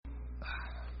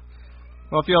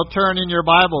Well, if you'll turn in your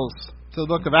Bibles to the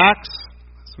book of Acts,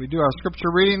 as we do our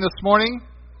scripture reading this morning,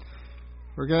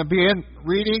 we're going to be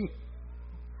reading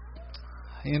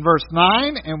in verse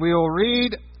 9, and we will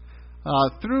read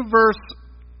through verse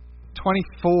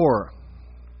 24.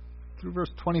 Through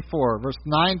verse 24. Verse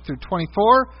 9 through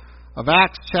 24 of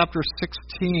Acts chapter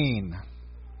 16.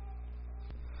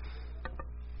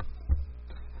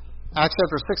 Acts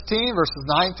chapter 16, verses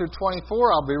 9 through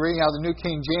 24. I'll be reading out of the New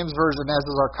King James Version, as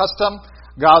is our custom.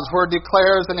 God's word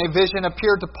declares, "And a vision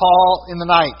appeared to Paul in the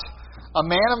night. A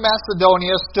man of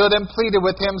Macedonia stood and pleaded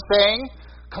with him, saying,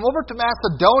 'Come over to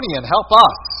Macedonia and help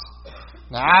us.'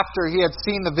 Now after he had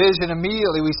seen the vision,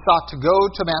 immediately we sought to go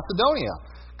to Macedonia,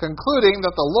 concluding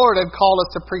that the Lord had called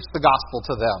us to preach the gospel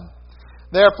to them.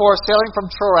 Therefore, sailing from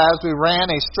Troas, we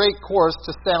ran a straight course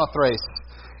to Samothrace,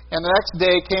 and the next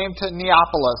day came to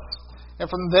Neapolis, and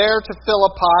from there to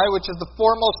Philippi, which is the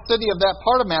foremost city of that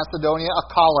part of Macedonia, a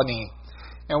colony.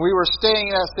 And we were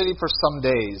staying in that city for some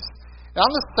days. And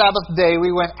on the Sabbath day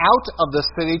we went out of the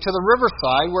city to the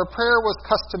riverside, where prayer was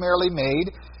customarily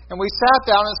made, and we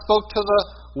sat down and spoke to the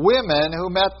women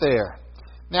who met there.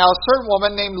 Now a certain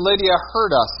woman named Lydia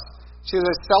heard us. She was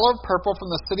a seller of purple from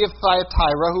the city of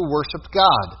Thyatira who worshipped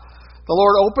God. The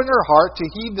Lord opened her heart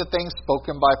to heed the things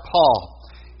spoken by Paul.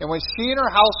 And when she and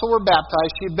her household were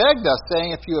baptized, she begged us,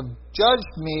 saying, 'If you have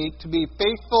judged me to be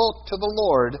faithful to the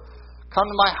Lord, come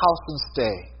to my house and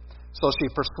stay.' So she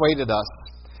persuaded us.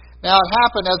 Now it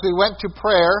happened as we went to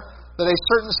prayer that a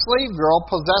certain slave girl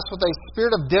possessed with a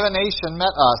spirit of divination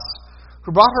met us,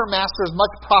 who brought her masters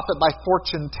much profit by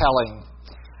fortune-telling.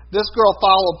 This girl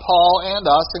followed Paul and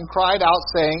us and cried out,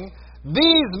 saying,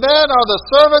 'These men are the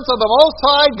servants of the Most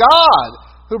High God,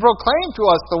 who proclaim to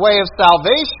us the way of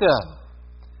salvation.'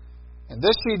 And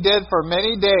this she did for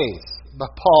many days.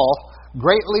 But Paul,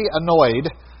 greatly annoyed,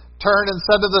 turned and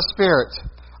said to the spirit,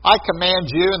 'I command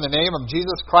you in the name of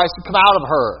Jesus Christ to come out of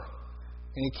her.'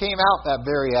 And he came out that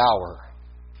very hour.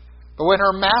 But when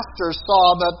her masters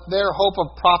saw that their hope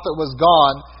of profit was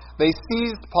gone, they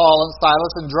seized Paul and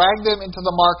Silas and dragged them into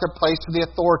the marketplace to the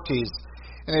authorities.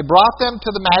 And they brought them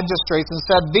to the magistrates and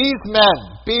said, 'These men,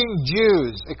 being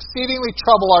Jews, exceedingly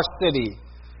trouble our city.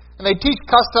 And they teach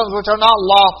customs which are not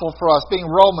lawful for us, being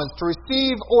Romans, to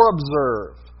receive or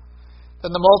observe.'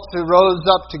 Then the multitude rose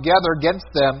up together against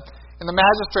them, and the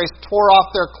magistrates tore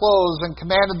off their clothes and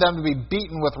commanded them to be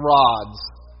beaten with rods.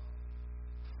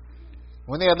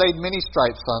 When they had laid many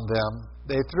stripes on them,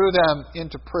 they threw them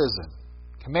into prison,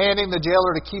 commanding the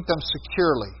jailer to keep them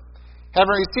securely.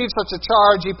 Having received such a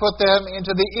charge, he put them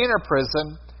into the inner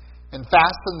prison and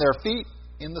fastened their feet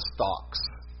in the stocks."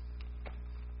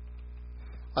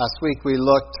 Last week we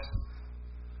looked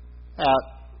at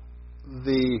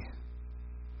the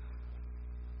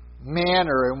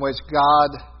manner in which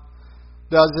God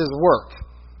does His work.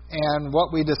 And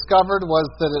what we discovered was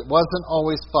that it wasn't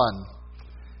always fun.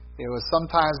 It was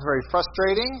sometimes very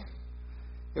frustrating.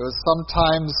 It was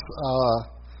sometimes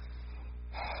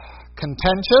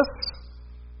contentious.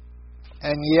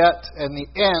 And yet, in the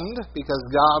end, because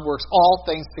God works all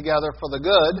things together for the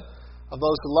good of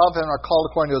those who love Him and are called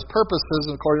according to His purposes,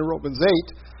 and according to Romans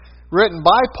 8, written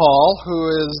by Paul, who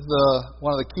is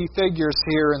one of the key figures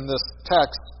here in this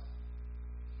text,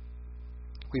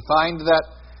 we find that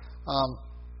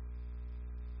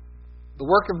the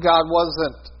work of God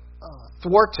wasn't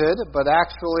thwarted, but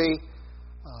actually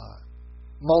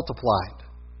multiplied.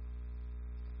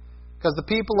 Because the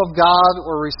people of God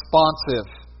were responsive.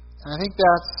 And I think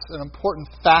that's an important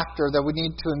factor that we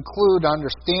need to include,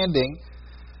 understanding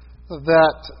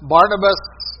that Barnabas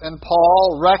and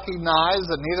Paul recognized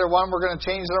that neither one were going to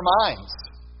change their minds.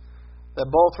 That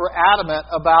both were adamant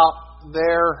about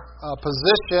their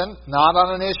position, not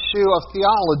on an issue of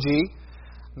theology,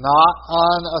 not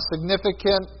on a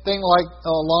significant thing like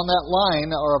along that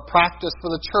line or a practice for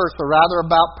the church, but rather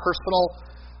about personal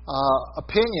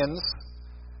opinions,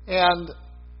 and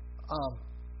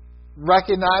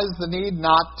recognize the need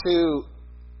not to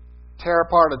tear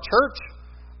apart a church,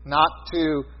 not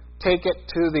to take it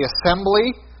to the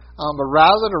assembly, but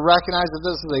rather to recognize that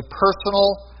this is a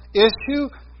personal issue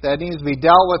that needs to be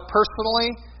dealt with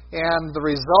personally. And the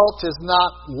result is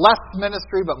not less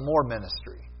ministry, but more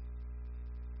ministry.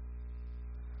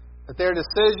 That their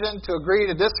decision to agree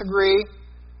to disagree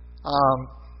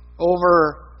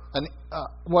over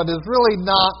what is really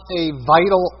not a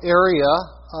vital area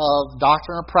of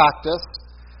doctrine or practice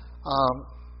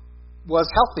was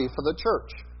healthy for the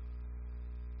church.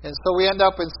 And so we end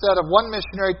up, instead of one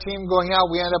missionary team going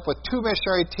out, we end up with two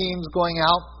missionary teams going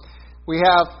out. We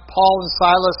have Paul and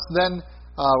Silas then.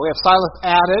 We have Silas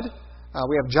added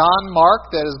We have John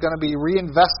Mark that is going to be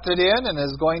reinvested in and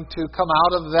is going to come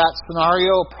out of that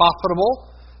scenario profitable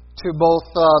to both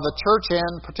the church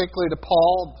and particularly to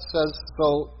Paul. It says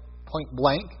so point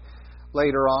blank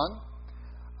later on.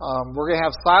 We're going to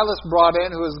have Silas brought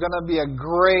in, who is going to be a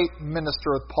great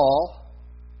minister with Paul.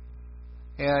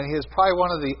 And he is probably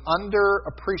one of the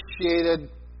underappreciated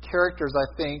characters, I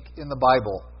think, in the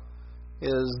Bible,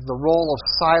 is the role of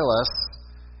Silas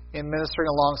in ministering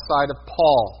alongside of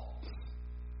Paul.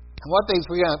 And one thing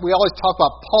we always talk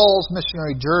about Paul's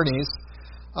missionary journeys,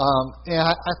 and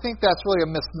I think that's really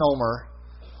a misnomer.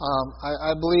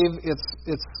 I believe it's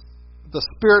the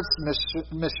Spirit's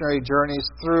missionary journeys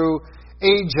through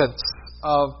agents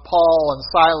of Paul and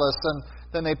Silas, and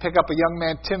then they pick up a young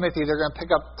man, Timothy. They're going to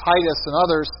pick up Titus and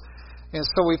others. And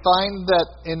so we find that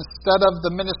instead of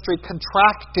the ministry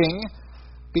contracting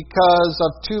because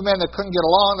of two men that couldn't get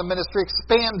along, the ministry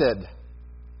expanded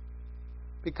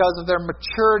because of their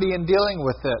maturity in dealing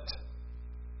with it.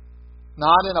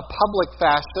 Not in a public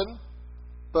fashion,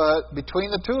 but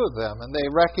between the two of them. And they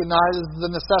recognized the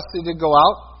necessity to go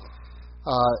out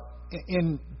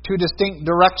in two distinct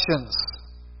directions.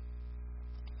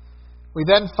 We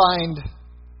then find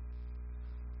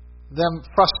them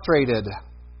frustrated,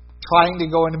 trying to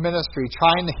go into ministry,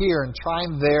 trying to hear and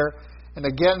trying there. And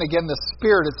again, the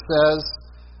Spirit, it says,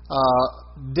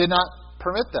 did not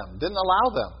permit them, didn't allow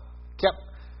them. Kept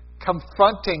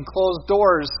confronting closed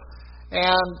doors,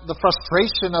 and the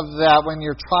frustration of that when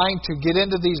you're trying to get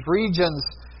into these regions,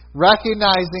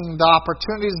 recognizing the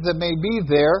opportunities that may be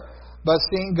there, but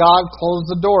seeing God close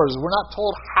the doors. We're not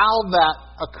told how that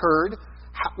occurred,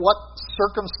 what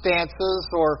circumstances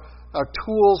or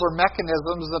tools or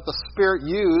mechanisms that the Spirit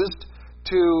used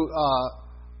to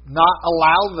not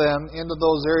allow them into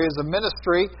those areas of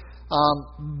ministry,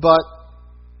 but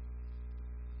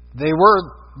they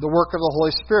were the work of the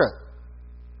Holy Spirit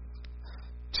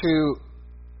to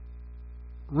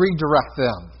redirect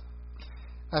them.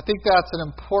 I think that's an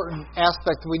important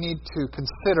aspect we need to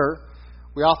consider.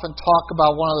 We often talk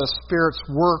about one of the Spirit's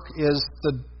work is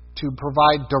to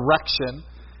provide direction,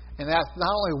 and that's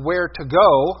not only where to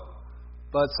go,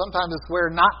 but sometimes it's where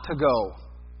not to go.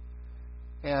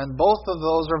 And both of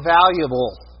those are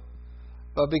valuable.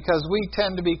 But because we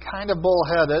tend to be kind of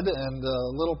bullheaded and a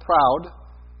little proud,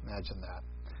 imagine that,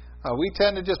 we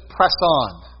tend to just press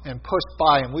on and push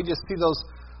by, and we just see those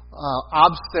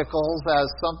obstacles as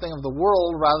something of the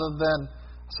world rather than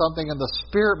something of the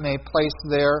Spirit may place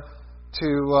there to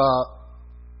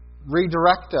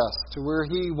redirect us to where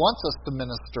He wants us to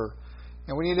minister.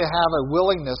 And we need to have a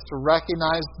willingness to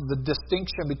recognize the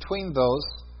distinction between those.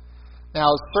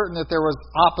 Now, it's certain that there was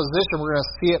opposition. We're going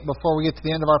to see it before we get to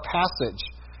the end of our passage.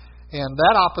 And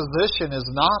that opposition is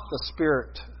not the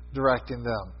Spirit directing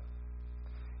them.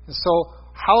 And so,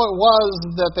 how it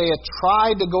was that they had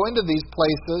tried to go into these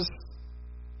places,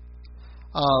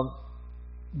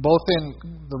 both in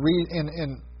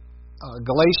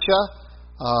Galatia,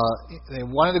 they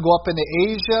wanted to go up into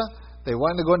Asia, they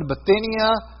wanted to go into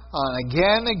Bithynia,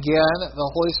 again, the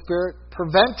Holy Spirit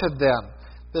prevented them.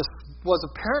 This was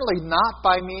apparently not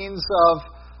by means of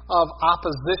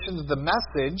opposition to the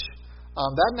message.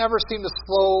 That never seemed to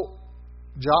slow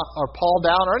John or Paul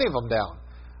down or any of them down.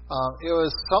 It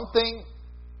was something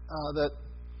that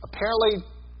apparently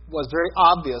was very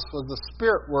obvious, was the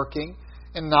Spirit working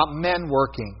and not men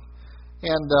working.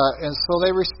 And so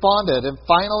they responded. And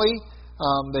finally,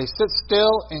 they sit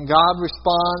still and God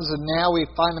responds, and now we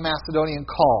find the Macedonian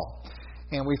call.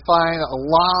 And we find a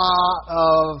lot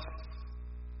of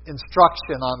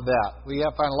instruction on that. We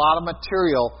find a lot of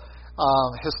material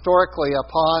historically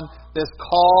upon this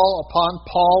call, upon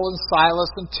Paul and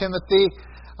Silas and Timothy,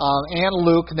 and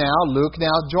Luke now. Luke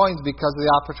now joins because of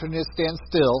the opportunity to stand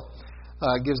still.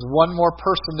 Gives one more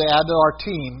person to add to our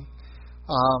team.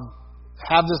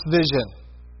 Have this vision.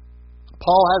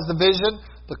 Paul has the vision.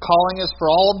 The calling is for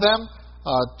all of them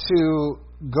to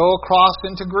go across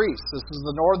into Greece. This is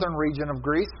the northern region of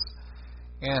Greece.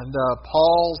 And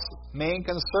Paul's main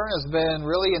concern has been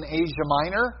really in Asia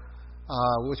Minor,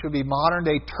 which would be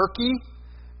modern-day Turkey.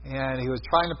 And he was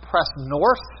trying to press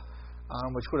north,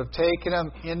 which would have taken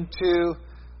him into,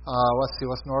 let's see,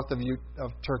 what's north of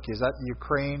Turkey? Is that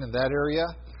Ukraine and that area?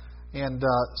 And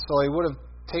so he would have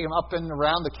taken him up and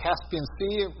around the Caspian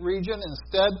Sea region.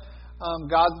 Instead,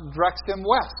 God directs him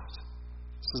west.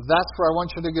 He says, that's where I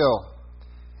want you to go.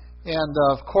 And,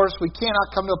 of course, we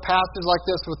cannot come to a passage like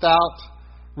this without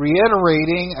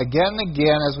reiterating again and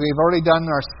again, as we've already done in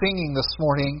our singing this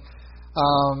morning,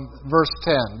 verse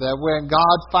 10, that when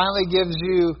God finally gives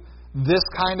you this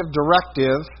kind of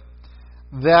directive,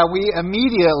 that we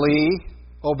immediately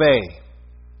obey.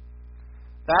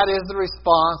 That is the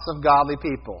response of godly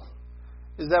people.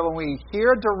 Is that when we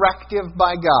hear a directive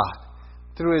by God,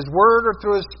 through His Word or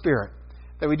through His Spirit,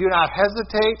 that we do not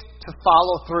hesitate to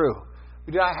follow through.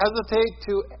 We do not hesitate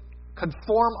to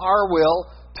conform our will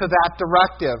to that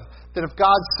directive. That if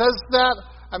God says that,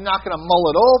 I'm not going to mull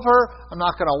it over. I'm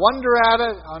not going to wonder at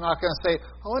it. I'm not going to say,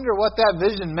 I wonder what that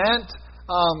vision meant.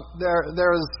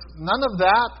 There's none of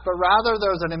that, but rather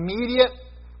there's an immediate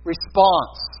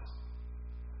response.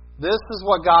 This is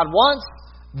what God wants,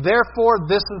 therefore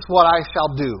this is what I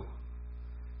shall do.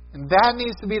 And that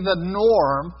needs to be the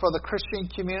norm for the Christian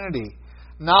community.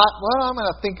 Not, well, I'm going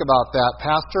to think about that,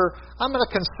 Pastor. I'm going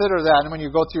to consider that. And when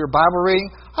you go through your Bible reading,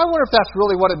 I wonder if that's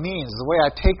really what it means, the way I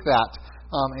take that.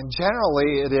 And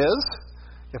generally it is.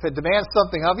 If it demands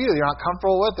something of you that you're not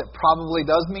comfortable with, it probably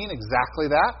does mean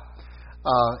exactly that.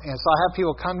 And so I have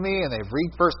people come to me and they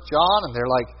read 1 John and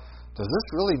they're like, does this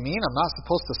really mean I'm not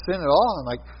supposed to sin at all? I'm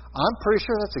like, I'm pretty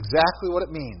sure that's exactly what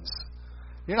it means.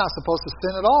 You're not supposed to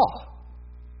sin at all.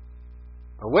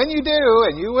 But when you do,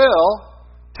 and you will,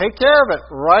 take care of it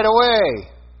right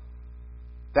away.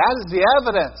 That is the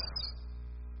evidence.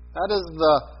 That is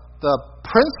the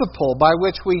principle by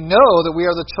which we know that we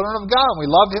are the children of God. And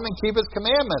we love Him and keep His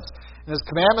commandments. And His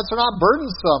commandments are not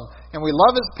burdensome. And we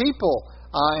love His people.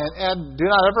 And do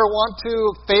not ever want to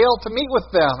fail to meet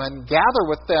with them and gather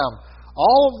with them.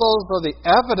 All of those are the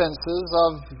evidences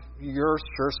of your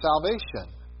sure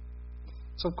salvation.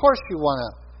 So of course you want to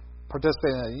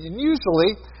participate in it. And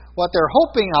usually what they're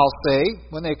hoping I'll say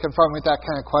when they confront me with that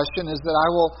kind of question is that I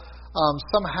will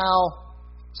somehow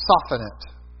soften it.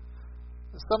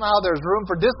 Somehow there's room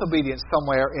for disobedience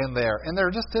somewhere in there, and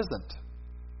there just isn't.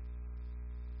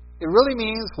 It really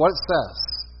means what it says.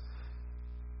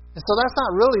 And so that's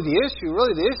not really the issue.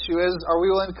 Really the issue is, are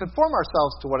we willing to conform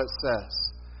ourselves to what it says?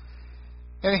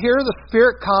 And here the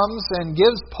Spirit comes and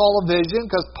gives Paul a vision,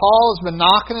 because Paul has been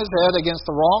knocking his head against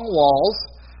the wrong walls.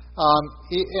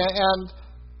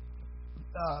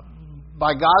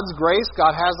 By God's grace,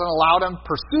 God hasn't allowed him to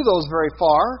pursue those very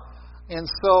far. And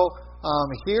so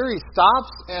here he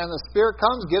stops, and the Spirit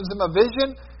comes, gives him a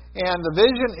vision. And the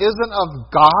vision isn't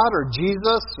of God or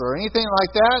Jesus or anything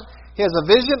like that. He has a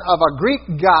vision of a Greek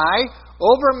guy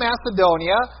over in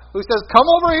Macedonia who says, come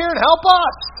over here and help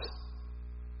us.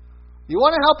 You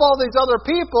want to help all these other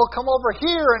people, come over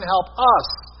here and help us.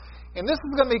 And this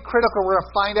is going to be critical. We're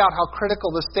going to find out how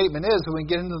critical this statement is when we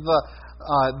get into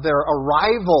their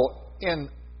arrival in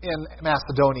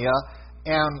Macedonia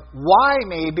and why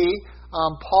maybe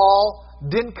Paul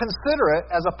didn't consider it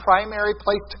as a primary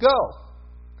place to go.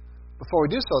 Before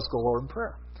we do so, let's go Lord in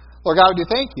prayer. Lord God, we do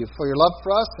thank you for your love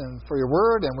for us and for your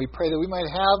word, and we pray that we might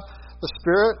have the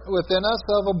spirit within us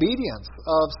of obedience,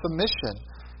 of submission,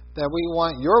 that we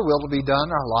want your will to be done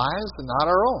in our lives and not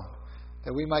our own,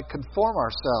 that we might conform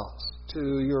ourselves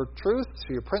to your truth,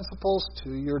 to your principles,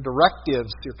 to your directives,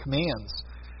 to your commands.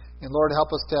 And Lord, help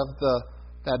us to have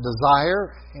that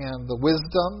desire and the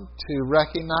wisdom to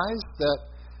recognize that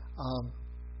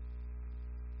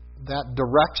that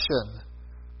direction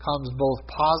comes both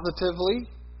positively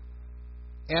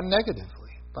and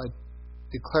negatively, by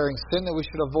declaring sin that we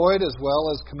should avoid as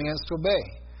well as commands to obey,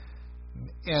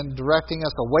 and directing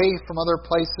us away from other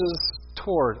places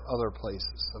toward other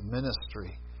places of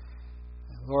ministry.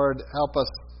 And Lord, help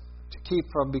us to keep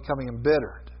from becoming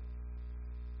embittered,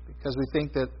 because we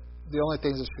think that the only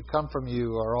things that should come from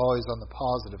you are always on the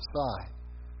positive side.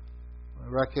 We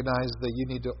recognize that you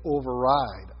need to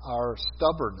override our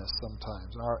stubbornness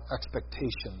sometimes, our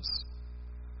expectations,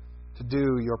 to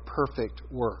do your perfect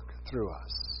work through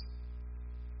us.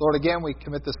 Lord, again, we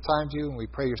commit this time to you, and we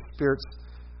pray your Spirit's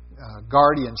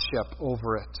guardianship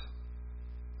over it,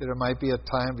 that it might be a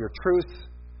time of your truth,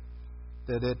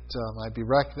 that it might be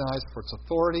recognized for its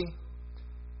authority,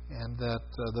 and that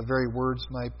the very words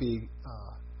might be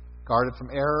guarded from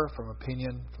error, from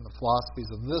opinion, from the philosophies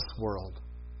of this world,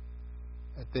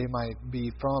 that they might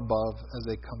be from above as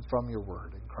they come from your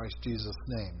word. In Christ Jesus'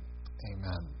 name,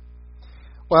 amen.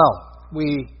 Well,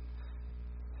 we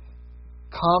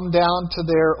come down to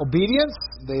their obedience.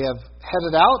 They have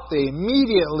headed out. They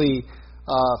immediately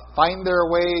find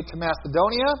their way to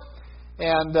Macedonia.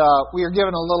 And we are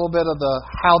given a little bit of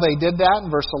how they did that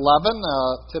in verse 11.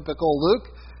 Typical Luke.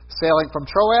 Sailing from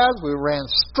Troas, we ran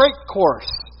straight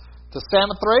course to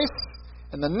Samothrace.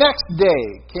 And the next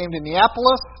day came to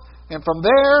Neapolis. And from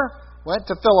there went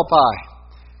to Philippi.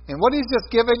 And what he's just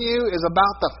given you is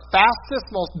about the fastest,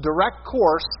 most direct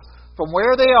course from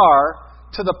where they are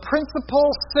to the principal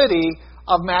city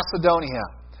of Macedonia.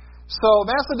 So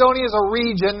Macedonia is a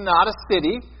region, not a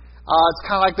city. It's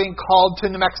kind of like being called to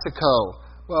New Mexico.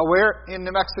 Well, where in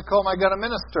New Mexico am I going to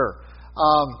minister?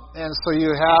 And so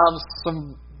you have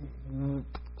some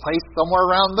place somewhere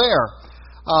around there.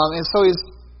 And so he's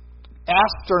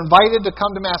asked or invited to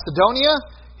come to Macedonia.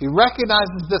 He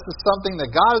recognizes this is something that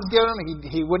God has given him.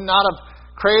 He would not have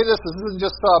created this. This isn't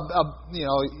just he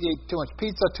ate too much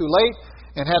pizza too late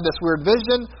and had this weird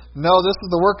vision. No, this is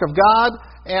the work of God.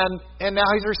 And now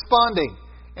he's responding.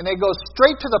 And they go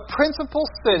straight to the principal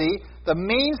city, the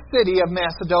main city of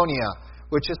Macedonia,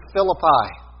 which is Philippi.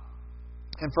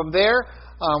 And from there,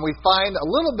 we find a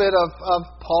little bit of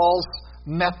Paul's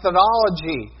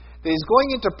methodology. That he's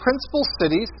going into principal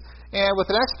cities and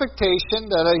with an expectation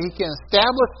that he can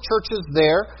establish churches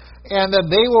there and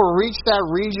that they will reach that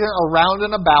region around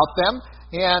and about them.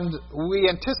 And we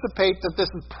anticipate that this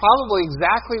is probably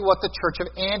exactly what the church of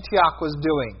Antioch was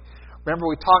doing. Remember,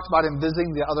 we talked about him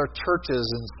visiting the other churches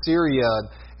in Syria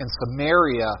and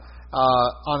Samaria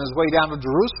on his way down to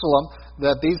Jerusalem,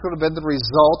 that these would have been the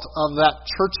result of that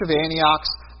church of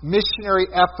Antioch's missionary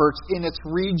efforts in its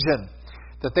region.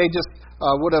 That they just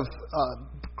would have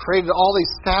created all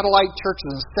these satellite churches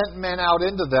and sent men out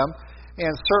into them. And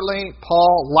certainly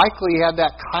Paul likely had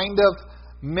that kind of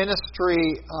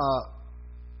ministry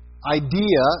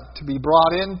idea to be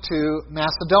brought into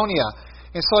Macedonia.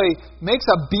 And so he makes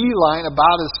a beeline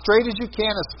about as straight as you can,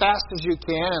 as fast as you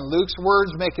can. And Luke's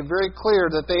words make it very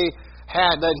clear that he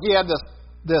had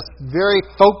this very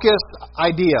focused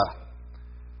idea.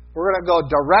 We're going to go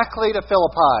directly to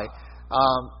Philippi.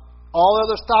 All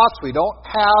other stops, we don't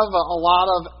have a lot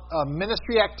of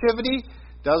ministry activity.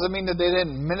 Doesn't mean that they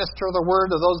didn't minister the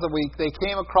word to those that they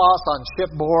came across on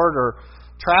shipboard or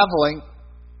traveling.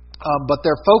 But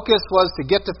their focus was to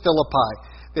get to Philippi.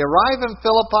 They arrive in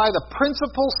Philippi, the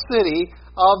principal city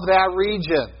of that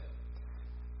region.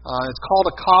 It's called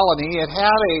a colony. It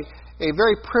had a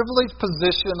very privileged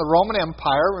position in the Roman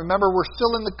Empire. Remember, we're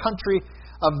still in the country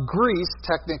of Greece,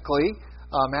 technically.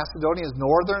 Macedonia is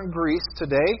northern Greece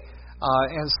today.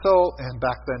 And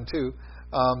back then too.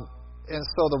 And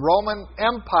so the Roman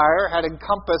Empire had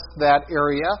encompassed that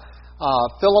area.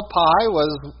 Philippi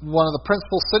was one of the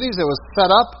principal cities. It was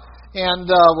set up and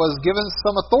was given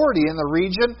some authority in the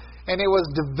region, and it was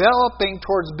developing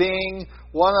towards being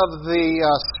one of the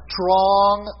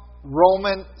strong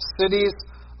Roman cities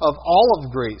of all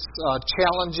of Greece,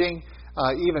 challenging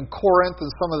even Corinth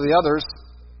and some of the others.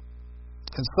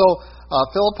 And so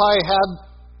Philippi had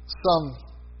some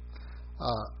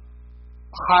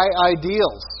high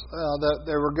ideals, that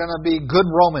they were going to be good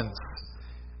Romans,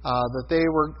 that they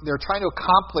were trying to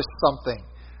accomplish something.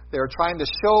 They were trying to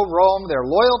show Rome their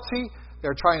loyalty. They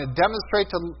were trying to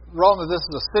demonstrate to Rome that this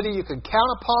is a city you can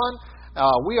count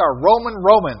upon. We are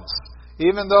Romans,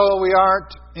 even though we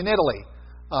aren't in Italy.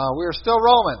 We are still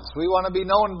Romans. We want to be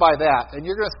known by that, and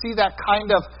you're going to see that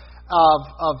kind of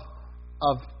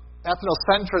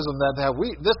ethnocentrism that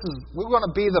we want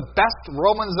to be the best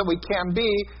Romans that we can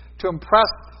be to impress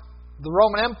the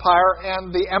Roman Empire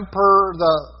and the emperor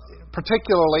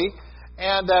particularly,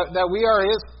 and that we are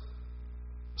his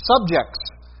subjects,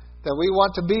 that we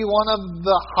want to be one of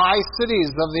the high cities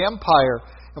of the empire,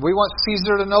 and we want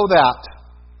Caesar to know that.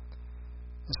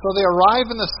 And so they arrive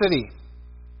in the city,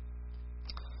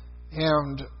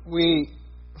 and we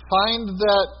find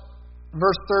that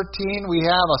verse 13, we have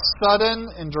a sudden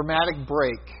and dramatic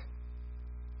break.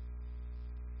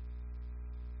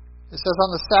 It says,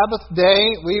 on the Sabbath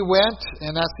day we went,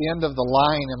 and that's the end of the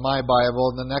line in my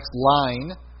Bible, the next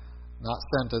line, not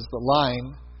sentence, but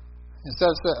line. It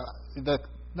says the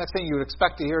next thing you would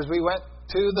expect to hear is we went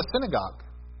to the synagogue.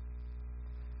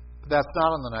 But that's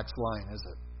not on the next line, is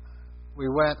it? We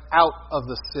went out of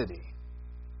the city.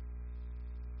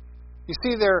 You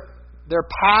see their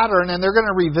pattern, and they're going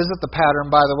to revisit the pattern,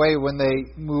 by the way, when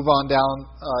they move on down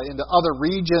into other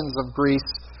regions of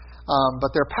Greece.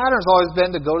 But their pattern's always been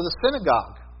to go to the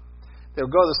synagogue. They would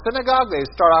go to the synagogue. They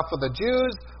would start off with the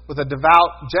Jews, with the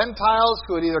devout Gentiles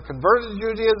who had either converted to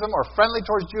Judaism or friendly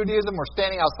towards Judaism or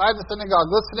standing outside the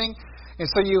synagogue listening. And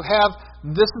so you have,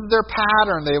 this is their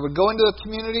pattern. They would go into the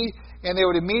community and they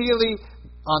would immediately,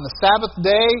 on the Sabbath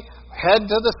day, head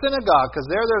to the synagogue because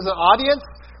there's an audience.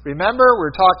 Remember,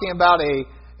 we're talking about a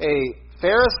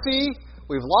Pharisee.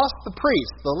 We've lost the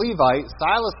priest, the Levite.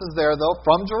 Silas is there, though,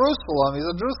 from Jerusalem. He's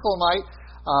a Jerusalemite.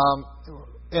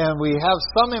 And we have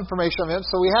some information on him.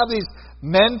 So we have these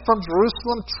men from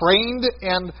Jerusalem trained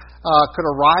and could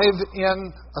arrive in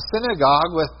a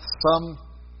synagogue with some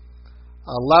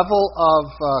level of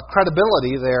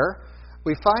credibility there.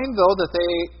 We find, though, that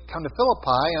they come to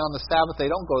Philippi, and on the Sabbath they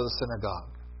don't go to the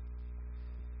synagogue.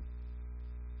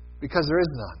 Because there is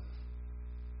none.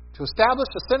 To establish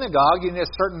a synagogue, you need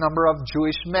a certain number of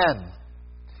Jewish men.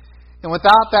 And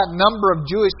without that number of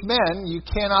Jewish men, you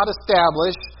cannot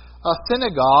establish a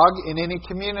synagogue in any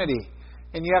community.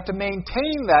 And you have to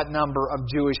maintain that number of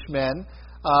Jewish men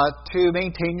to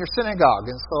maintain your synagogue.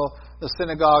 And so the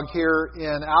synagogue here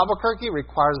in Albuquerque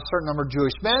requires a certain number of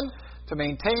Jewish men to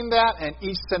maintain that, and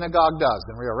each synagogue does.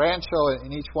 In Rio Rancho,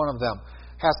 and each one of them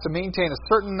has to maintain a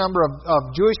certain number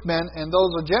of Jewish men, and those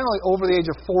are generally over the age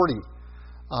of 40.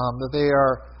 That they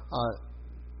are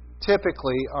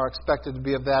typically are expected to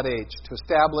be of that age to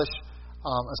establish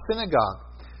a synagogue.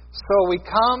 So we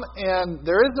come, and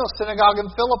there is no synagogue in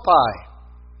Philippi.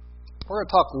 We're going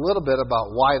to talk a little bit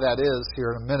about why that is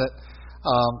here in a minute,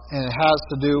 and it has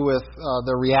to do with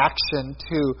the reaction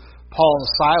to Paul and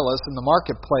Silas in the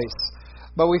marketplace.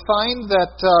 But we find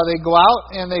that they go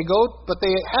out and but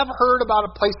they have heard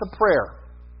about a place of prayer.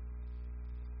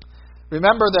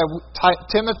 Remember that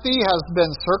Timothy has been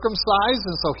circumcised,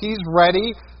 and so he's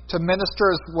ready to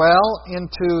minister as well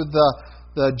into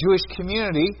the Jewish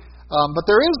community. But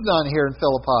there is none here in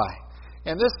Philippi.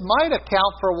 And this might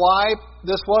account for why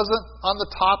this wasn't on the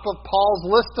top of Paul's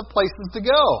list of places to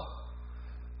go.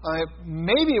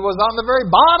 Maybe it was on the very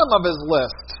bottom of his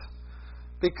list,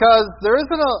 because there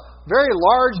isn't a very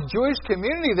large Jewish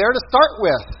community there to start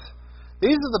with.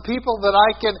 These are the people that I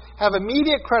can have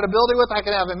immediate credibility with, I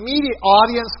can have immediate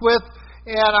audience with,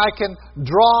 and I can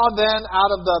draw then out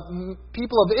of the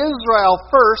people of Israel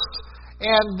first,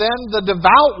 and then the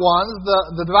devout ones,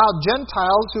 the devout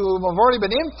Gentiles who have already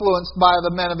been influenced by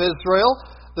the men of Israel,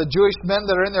 the Jewish men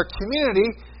that are in their community,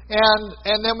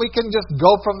 and then we can just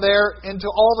go from there into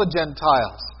all the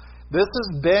Gentiles. This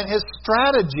has been his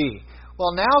strategy.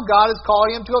 Well, now God is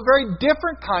calling him to a very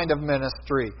different kind of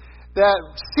ministry that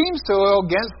seems to go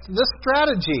against this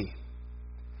strategy.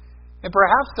 And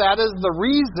perhaps that is the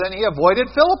reason he avoided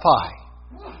Philippi.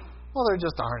 Well, there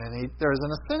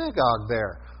isn't a synagogue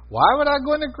there. Why would I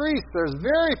go into Greece? There's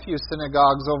very few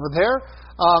synagogues over there.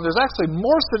 There's actually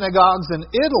more synagogues in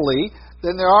Italy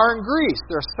than there are in Greece.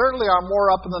 There certainly are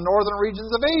more up in the northern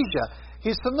regions of Asia.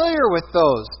 He's familiar with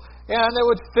those, and it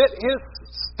would fit his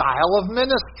style of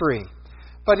ministry.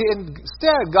 But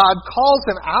instead, God calls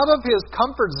him out of his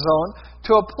comfort zone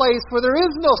to a place where there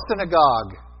is no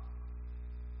synagogue.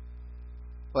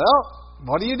 Well,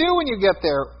 what do you do when you get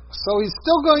there? So he's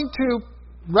still going to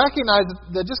recognize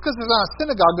that just because there's not a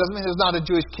synagogue doesn't mean there's not a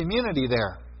Jewish community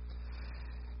there.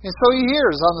 And so he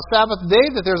hears on the Sabbath day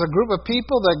that there's a group of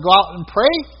people that go out and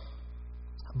pray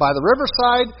by the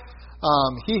riverside.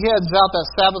 He heads out that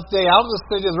Sabbath day out of the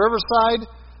city of the riverside.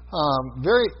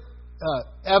 Very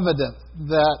evident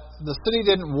that the city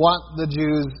didn't want the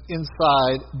Jews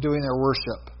inside doing their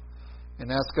worship. And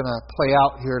that's going to play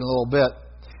out here in a little bit.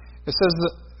 It says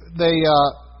that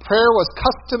prayer was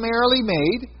customarily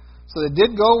made. So they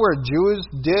did go where Jews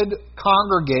did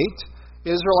congregate.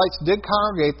 Israelites did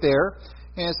congregate there.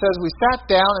 And it says, we sat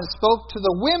down and spoke to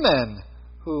the women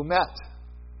who met.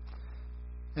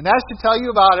 And that should tell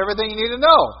you about everything you need to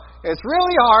know. It's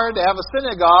really hard to have a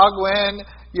synagogue when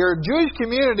your Jewish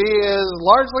community is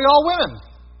largely all women.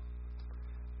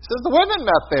 It says the women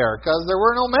met there because there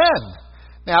were no men.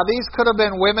 Now, these could have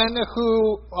been women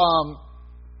who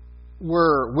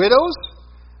were widows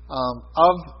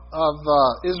of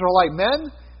Israelite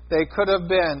men. They could have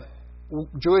been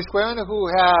Jewish women who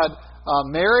had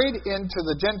married into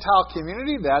the Gentile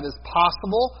community. That is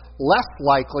possible. Less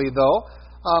likely, though.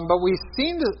 But we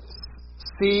seem to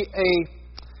see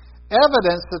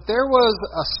evidence that there was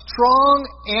a strong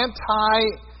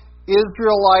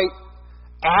anti-Israelite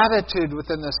attitude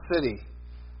within the city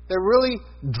that really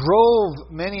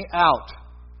drove many out.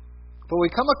 But we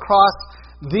come across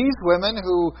these women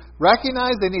who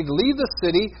recognized they need to leave the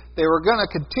city. They were going to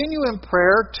continue in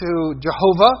prayer to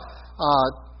Jehovah,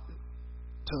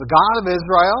 to the God of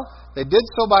Israel. They did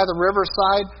so by the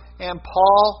riverside, and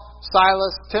Paul,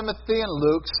 Silas, Timothy, and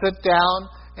Luke sit down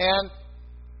and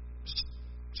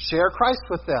share Christ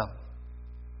with them.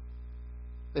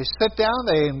 They sit down,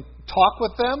 they talk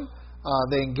with them,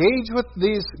 they engage with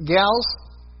these gals,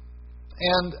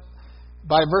 and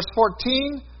by verse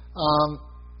 14,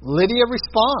 Lydia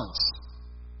responds.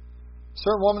 A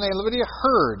certain woman named Lydia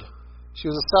heard. She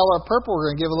was a seller of purple. We're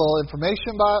going to give a little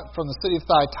information about it, from the city of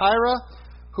Thyatira,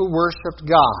 who worshipped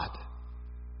God.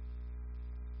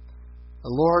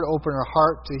 The Lord opened her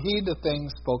heart to heed the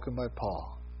things spoken by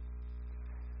Paul.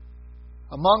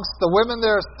 Amongst the women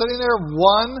there sitting there,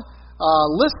 one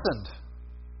listened.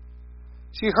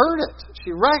 She heard it.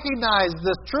 She recognized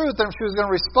this truth, and she was going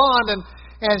to respond, and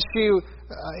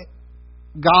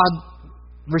God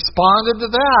responded to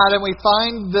that, and we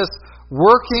find this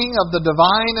working of the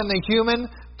divine and the human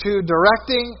to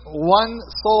directing one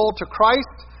soul to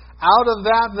Christ Out of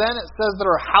that, then, it says that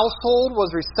her household was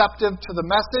receptive to the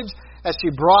message as she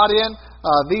brought in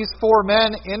these 4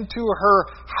 men into her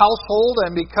household.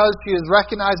 And because she is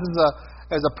recognized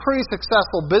as a pretty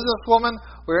successful businesswoman,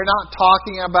 we're not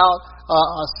talking about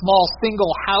a small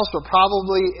single house, but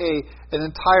probably an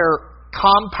entire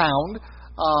compound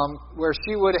where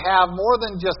she would have more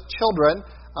than just children.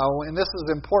 And this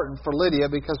is important for Lydia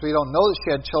because we don't know that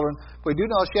she had children, but we do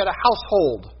know she had a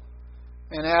household.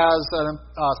 And as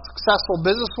a successful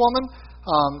businesswoman,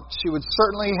 she would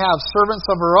certainly have servants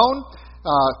of her own,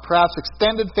 perhaps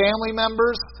extended family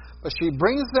members, but she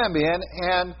brings them in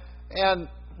and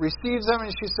receives them,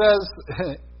 and she says,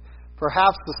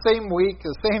 perhaps the same week,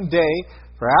 the same day,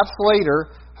 perhaps later,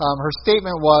 her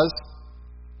statement was,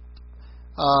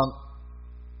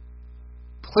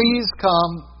 please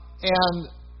come and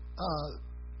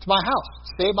to my house,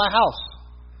 stay at my house.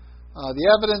 The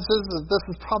evidence is that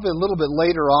this is probably a little bit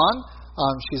later on.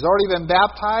 She's already been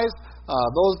baptized.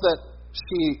 Those that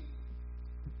she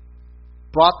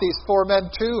brought these 4 men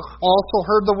to also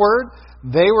heard the word.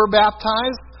 They were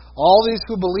baptized. All these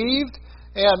who believed.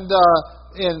 And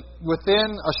within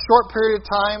a short period of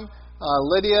time,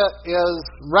 Lydia is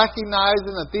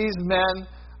recognizing that these men,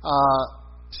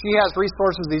 she has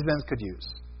resources these men could use.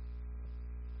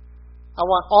 I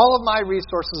want all of my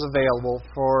resources available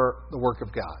for the work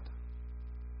of God.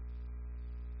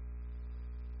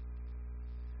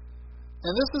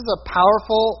 And this is a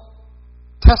powerful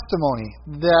testimony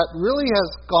that really has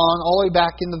gone all the way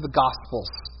back into the Gospels.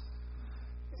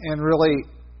 And really,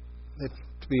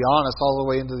 to be honest, all the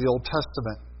way into the Old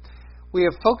Testament. We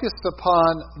have focused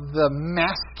upon the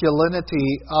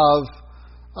masculinity of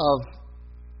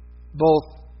both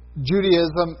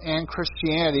Judaism and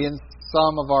Christianity, and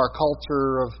some of our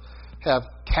culture have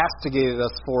castigated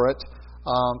us for it,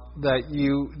 that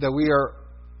we are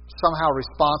somehow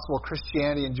responsible,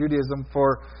 Christianity and Judaism,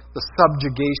 for the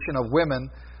subjugation of women.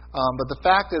 But the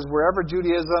fact is, wherever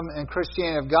Judaism and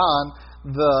Christianity have gone,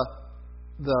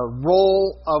 the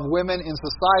role of women in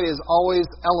society is always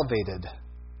elevated,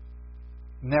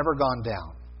 never gone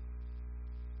down.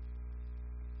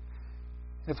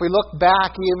 If we look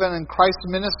back even in Christ's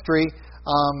ministry,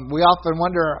 we often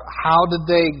wonder, how did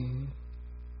they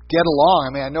get along?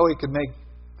 I mean, I know he could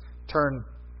turn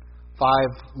 5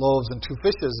 loaves and 2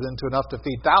 fishes into enough to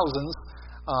feed thousands,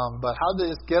 but how did they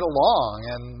just get along?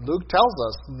 And Luke tells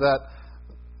us that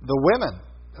the women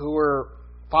who were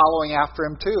following after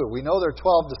him too. We know there are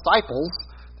 12 disciples.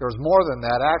 There was more than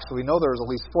that, actually. We know there was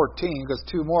at least 14 because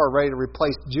 2 more are ready to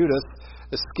replace Judas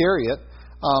Iscariot.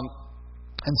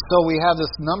 And so we have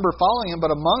this number following him,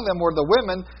 but among them were the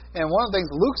women. And one of the things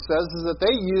Luke says is that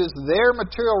they used their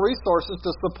material resources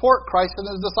to support Christ and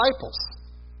his disciples.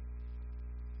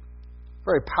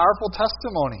 Very powerful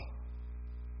testimony.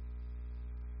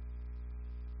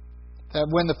 That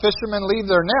when the fishermen leave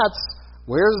their nets,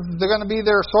 where's going to be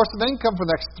their source of income for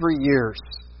the next 3 years?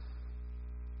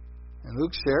 And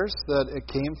Luke shares that it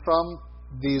came from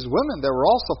these women that were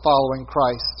also following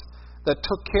Christ, that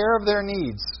took care of their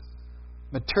needs,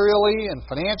 materially and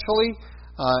financially,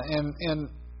 and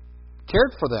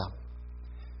cared for them.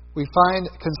 We find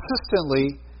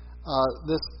consistently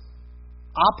this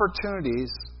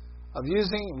opportunities of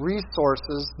using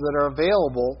resources that are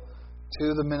available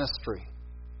to the ministry,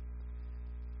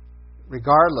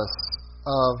 regardless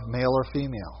of male or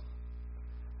female.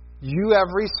 You have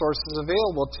resources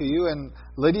available to you, and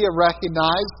Lydia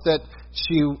recognized that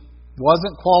she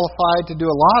wasn't qualified to do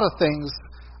a lot of things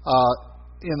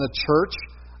in the church,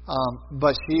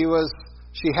 but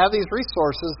she had these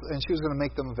resources, and she was going to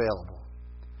make them available.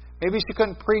 Maybe she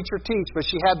couldn't preach or teach, but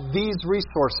she had these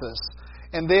resources,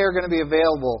 and they are going to be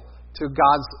available to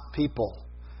God's people.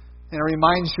 And it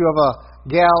reminds you of a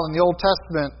gal in the Old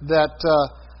Testament that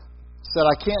said,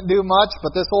 I can't do much,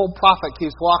 but this old prophet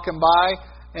keeps walking by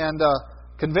and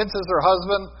convinces her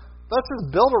husband, let's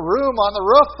just build a room on the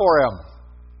roof for him.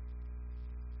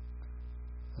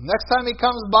 The next time he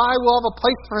comes by, we'll have a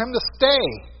place for him to stay.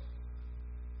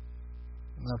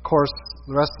 And of course,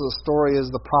 the rest of the story is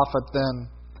the prophet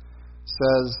then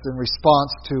says, in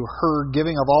response to her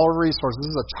giving of all her resources,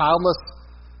 this is a childless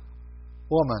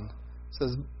woman,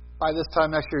 says, by this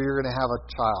time next year, you're going to have a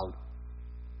child.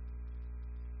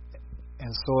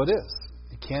 And so it is.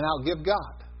 You can't outgive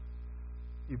God.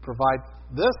 You provide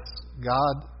this,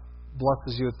 God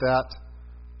blesses you with that.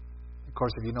 Of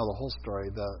course, if you know the whole story,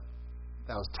 that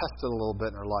was tested a little bit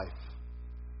in her life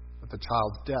with the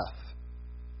child's death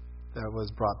that was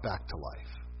brought back to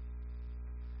life.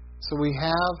 So we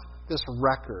have this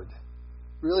record,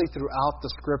 really throughout the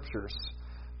Scriptures,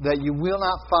 that you will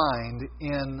not find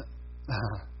in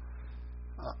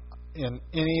in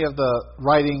any of the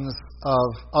writings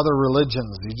of other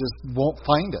religions. You just won't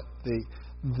find it.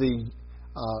 The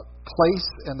place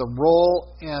and the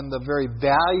role and the very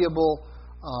valuable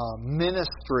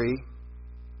ministry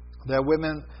that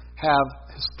women have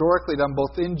historically done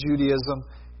both in Judaism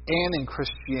and in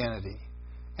Christianity.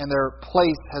 And their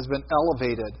place has been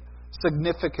elevated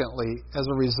significantly as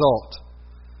a result.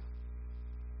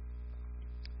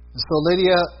 So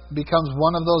Lydia becomes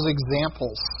one of those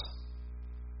examples.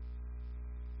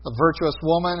 A virtuous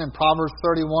woman in Proverbs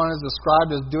 31 is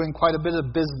described as doing quite a bit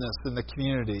of business in the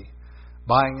community,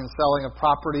 buying and selling of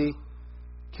property,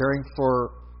 caring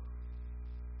for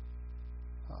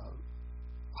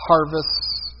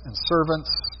harvests and servants.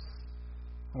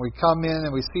 And we come in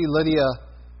and we see Lydia,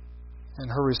 and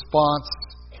her response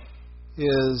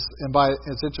is,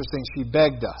 it's interesting, she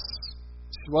begged us.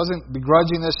 She wasn't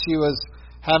begrudging this. She was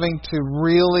having to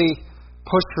really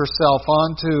push herself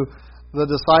onto the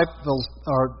disciples,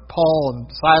 or Paul and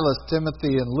Silas,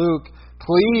 Timothy and Luke.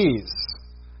 Please,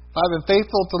 if I've been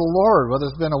faithful to the Lord,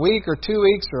 whether it's been a week or 2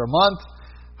 weeks or a month,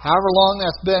 however long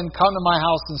that's been, come to my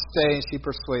house and stay. And she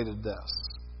persuaded this.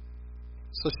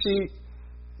 So she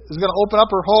is going to open up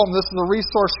her home. This is a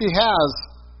resource she has.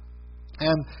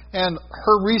 And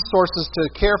her resources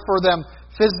to care for them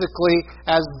physically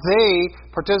as they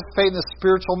participate in the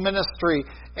spiritual ministry,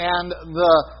 and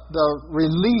the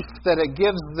relief that it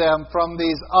gives them from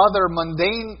these other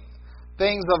mundane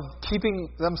things of keeping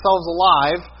themselves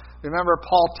alive. Remember,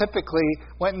 Paul typically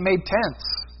went and made tents.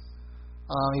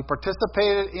 He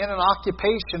participated in an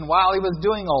occupation while he was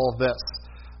doing all of this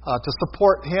to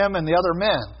support him and the other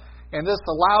men. And this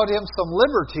allowed him some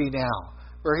liberty now,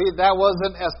 where that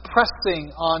wasn't as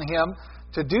pressing on him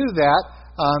to do that.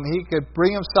 He could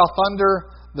bring himself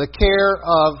under the care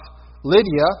of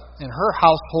Lydia and her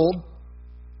household,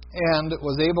 and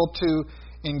was able to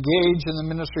engage in the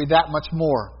ministry that much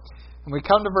more. And we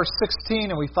come to verse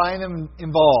 16 and we find them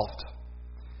involved.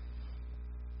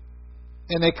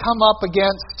 And they come up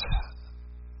against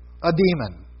a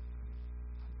demon.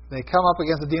 They come up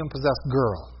against a demon-possessed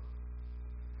girl.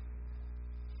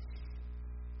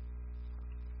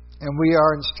 And we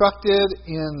are instructed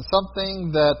in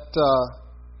something that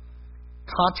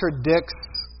contradicts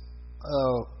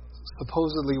a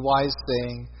supposedly wise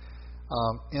saying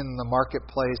in the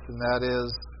marketplace, and that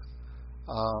is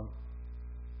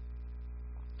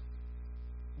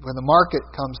when the market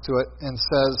comes to it and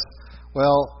says,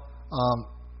 well,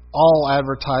 all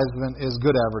advertisement is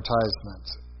good advertisement.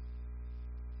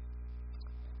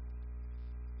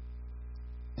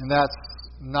 And that's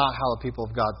not how the people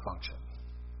of God function.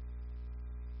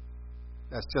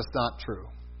 That's just not true.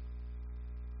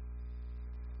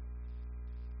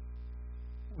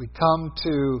 We come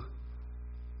to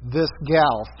this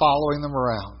gal following them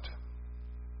around,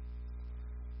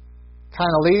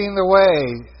 kind of leading the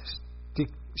way,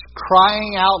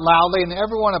 crying out loudly, and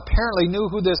everyone apparently knew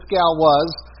who this gal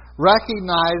was,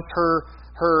 recognized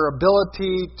her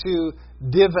ability to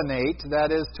divinate,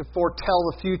 that is, to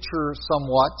foretell the future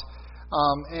somewhat,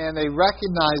 and they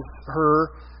recognized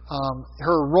her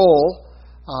role.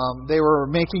 They were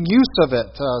making use of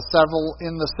it. Several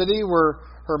in the city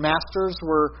her masters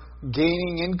were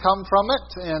gaining income from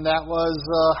it, and that was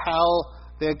how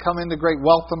they had come into great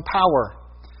wealth and power.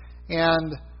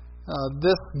 And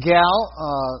this gal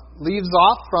leaves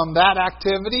off from that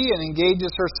activity and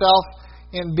engages herself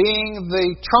in being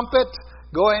the trumpet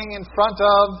going in front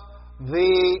of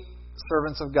the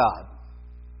servants of God.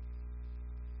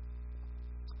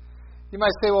 You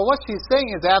might say, well, what she's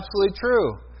saying is absolutely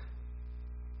true.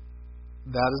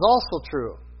 That is also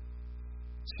true.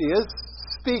 She is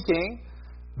speaking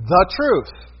the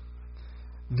truth.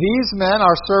 These men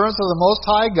are servants of the Most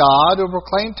High God who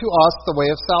proclaim to us the way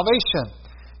of salvation.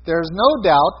 There is no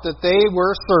doubt that they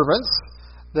were servants,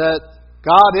 that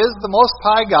God is the Most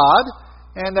High God,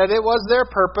 and that it was their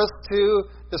purpose to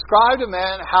describe to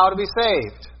men how to be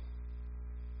saved.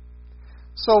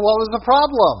 So what was the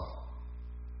problem?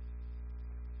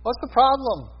 What's the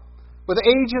problem with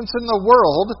agents in the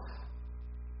world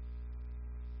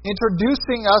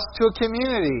introducing us to a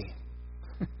community?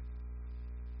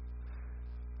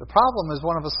 The problem is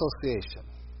one of association.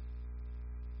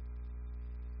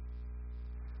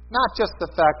 Not just the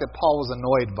fact that Paul was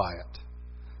annoyed by it.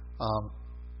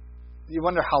 You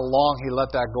wonder how long he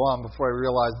let that go on before he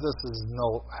realized this is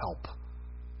no help.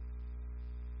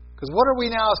 Because what are we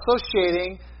now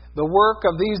associating the work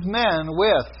of these men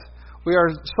with? We are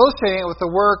associating it with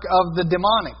the work of the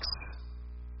demonics.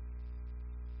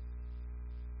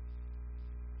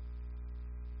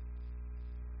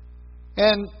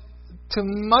 And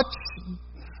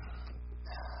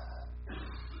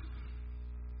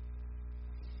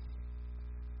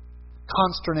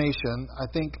consternation, I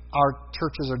think our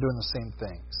churches are doing the same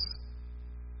things.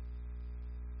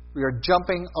 We are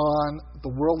jumping on the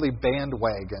worldly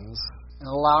bandwagons and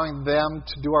allowing them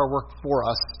to do our work for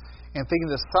us and thinking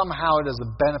that somehow it is a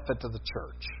benefit to the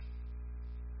church,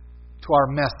 to our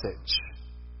message.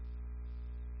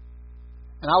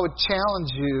 And I would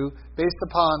challenge you, based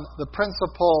upon the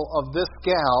principle of this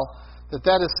gal,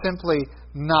 that is simply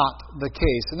not the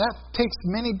case. And that takes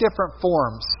many different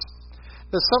forms.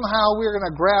 That somehow we're going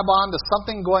to grab on to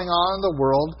something going on in the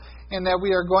world and that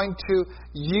we are going to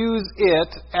use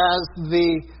it as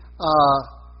the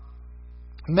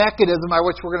mechanism by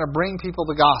which we're going to bring people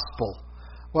the gospel.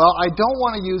 Well, I don't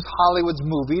want to use Hollywood's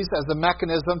movies as a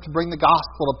mechanism to bring the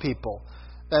gospel to people.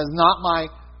 That is not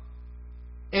my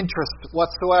interest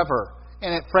whatsoever.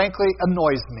 And it frankly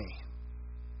annoys me.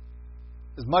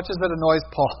 As much as it annoys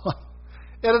Paul,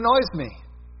 it annoys me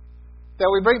that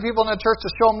we bring people in the church to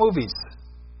show movies.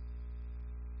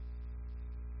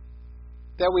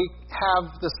 That we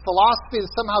have this philosophy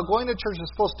that somehow going to church is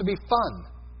supposed to be fun.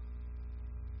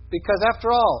 Because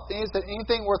after all, is it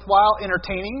anything worthwhile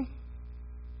entertaining?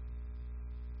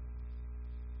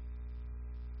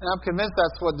 And I'm convinced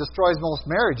that's what destroys most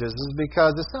marriages, is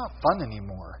because it's not fun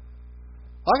anymore.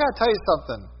 Well, I got to tell you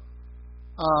something.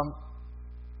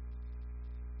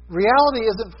 Reality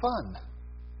isn't fun.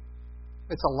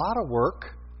 It's a lot of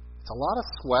work. It's a lot of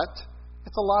sweat.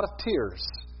 It's a lot of tears.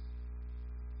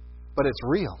 But it's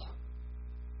real.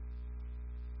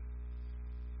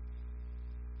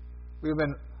 We've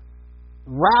been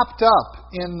wrapped up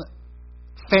in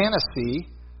fantasy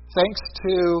thanks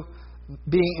to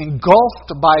being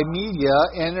engulfed by media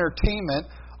and entertainment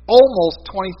almost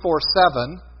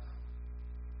 24/7.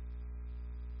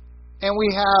 And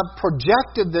we have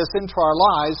projected this into our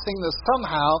lives, thinking that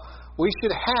somehow we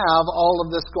should have all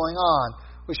of this going on.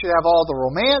 We should have all the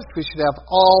romance. We should have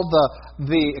all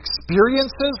the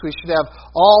experiences. We should have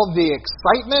all the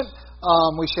excitement.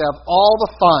 We should have all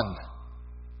the fun.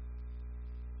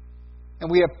 And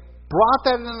we have brought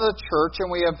that into the church, and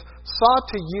we have sought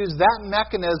to use that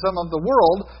mechanism of the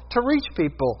world to reach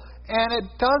people. And it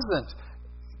doesn't.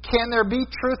 Can there be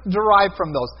truth derived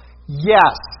from those?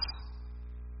 Yes.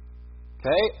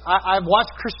 Okay, I've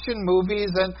watched Christian movies,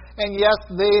 and yes,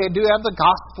 they do have the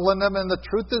gospel in them, and the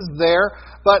truth is there,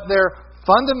 but their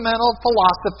fundamental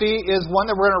philosophy is one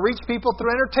that we're going to reach people through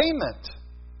entertainment.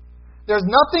 There's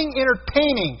nothing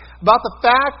entertaining about the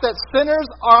fact that sinners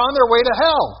are on their way to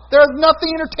hell. There's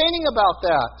nothing entertaining about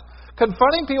that.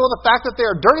 Confronting people with the fact that they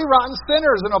are dirty, rotten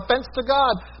sinners, an offense to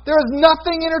God. There is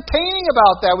nothing entertaining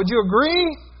about that. Would you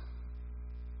agree?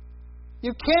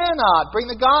 You cannot bring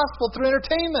the gospel through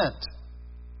entertainment.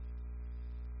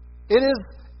 It is,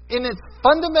 in its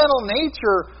fundamental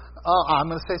nature, I'm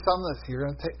going to say something that you're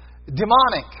going to take,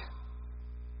 demonic.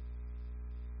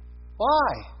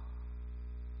 Why?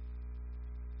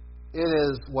 It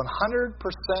is 100%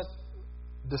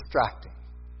 distracting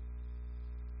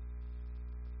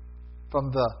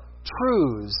from the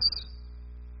truths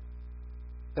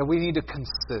that we need to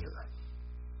consider.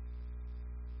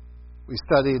 We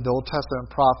studied the Old Testament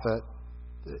prophet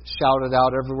that shouted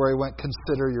out everywhere he went,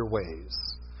 "Consider your ways."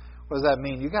 What does that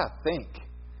mean? You got to think.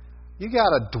 You got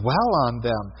to dwell on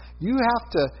them. You have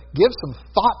to give some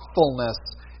thoughtfulness.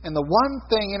 And the one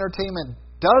thing entertainment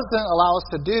doesn't allow us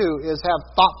to do is have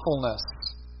thoughtfulness.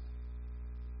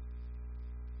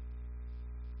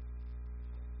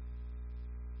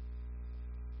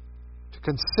 To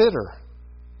consider.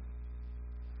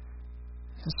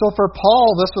 And so for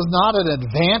Paul, this was not an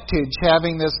advantage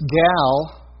having this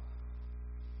gal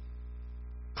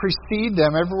precede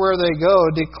them everywhere they go,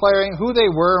 declaring who they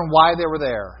were and why they were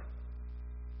there.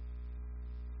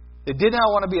 They did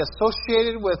not want to be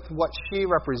associated with what she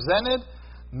represented,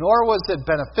 nor was it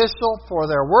beneficial for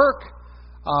their work.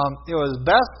 It was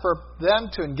best for them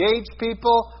to engage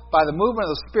people by the movement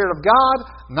of the Spirit of God,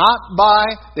 not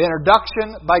by the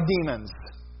introduction by demons.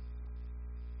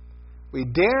 We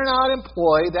dare not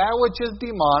employ that which is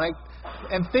demonic,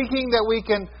 and thinking that we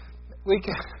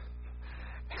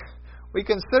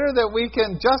consider that we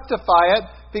can justify it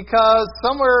because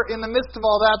somewhere in the midst of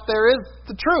all that there is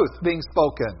the truth being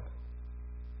spoken.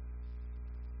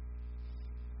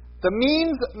 The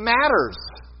means matters.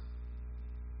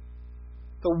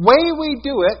 The way we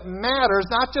do it matters,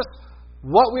 not just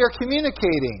what we are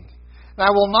communicating. And I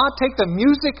will not take the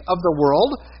music of the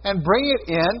world and bring it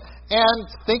in and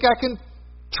think I can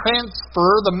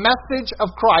transfer the message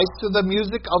of Christ to the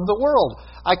music of the world.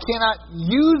 I cannot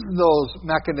use those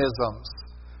mechanisms.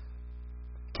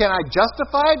 Can I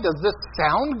justify it? Does this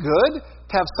sound good?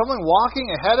 To have someone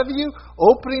walking ahead of you,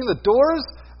 opening the doors,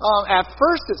 At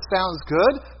first it sounds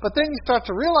good, but then you start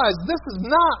to realize this is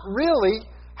not really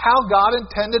how God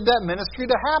intended that ministry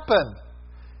to happen.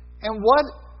 And what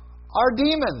are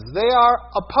demons? They are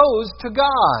opposed to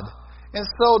God. And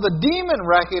so the demon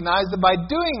recognized that by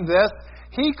doing this,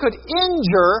 he could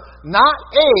injure, not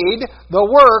aid, the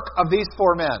work of these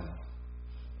 4 men.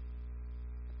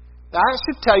 That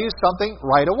should tell you something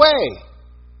right away.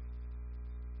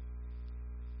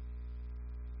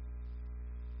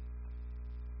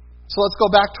 So let's go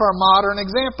back to our modern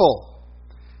example.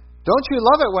 Don't you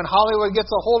love it when Hollywood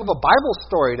gets a hold of a Bible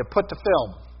story to put to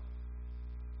film?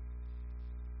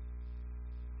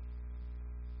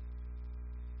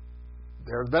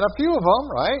 There have been a few of them,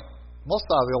 right? Most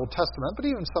out of the Old Testament, but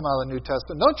even some out of the New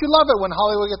Testament. Don't you love it when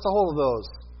Hollywood gets a hold of those?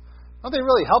 Don't they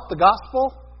really help the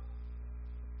gospel?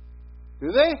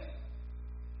 Do they?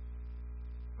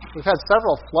 We've had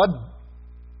several flood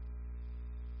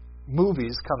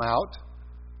movies come out,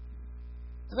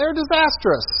 and they're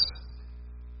disastrous.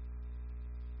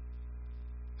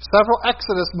 Several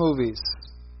Exodus movies.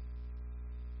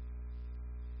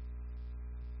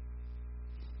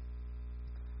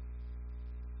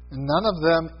 And none of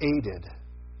them aided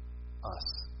us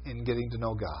in getting to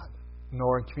know God,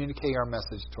 nor in communicating our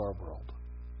message to our world.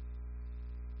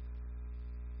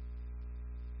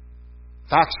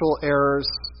 Factual errors,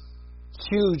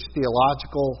 huge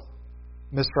theological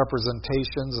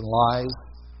misrepresentations and lies,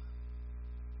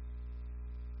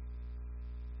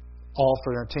 all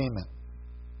for entertainment.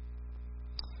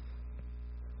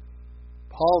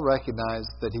 Paul recognized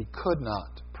that he could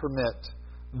not permit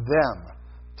them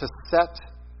to set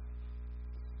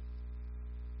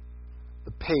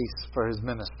the pace for his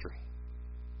ministry.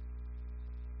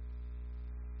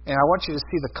 And I want you to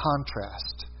see the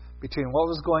contrast between what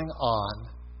was going on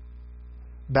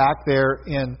back there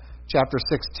in chapter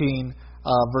 16,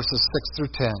 verses 6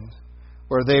 through 10,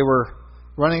 where they were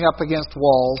running up against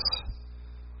walls,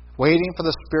 waiting for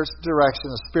the Spirit's direction,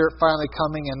 the Spirit finally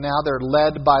coming, and now they're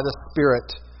led by the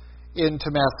Spirit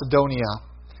into Macedonia.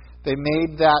 They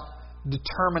made that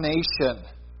determination.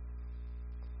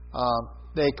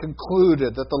 They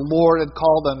concluded that the Lord had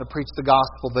called them to preach the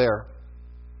gospel there.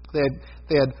 They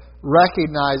had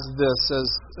recognized this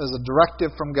as a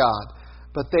directive from God.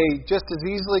 But they just as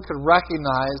easily could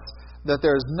recognize that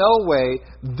there's no way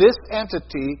this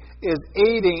entity is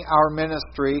aiding our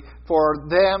ministry, for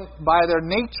them, by their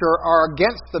nature, are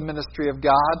against the ministry of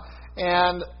God.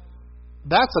 And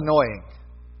that's annoying.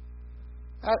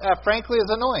 That frankly is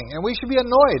annoying. And we should be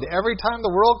annoyed every time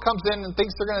the world comes in and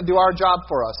thinks they're going to do our job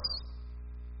for us.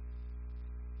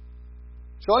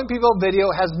 Showing people video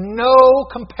has no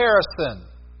comparison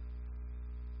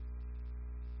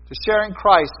to sharing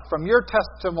Christ from your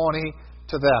testimony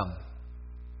to them.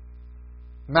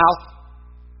 Mouth,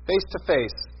 face to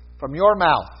face, from your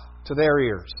mouth to their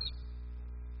ears.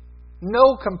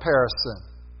 No comparison.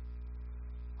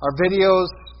 Are videos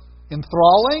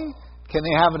enthralling? Can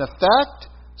they have an effect?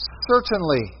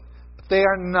 Certainly. But they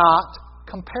are not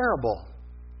comparable.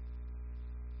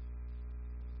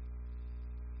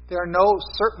 There are no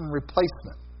certain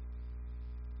replacement.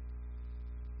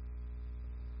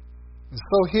 And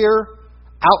so here,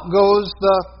 out goes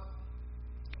the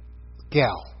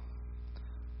gal.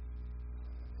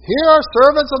 Here are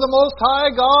servants of the Most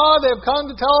High God. They have come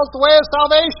to tell us the way of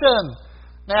salvation.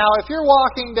 Now, if you're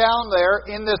walking down there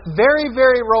in this very,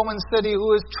 very Roman city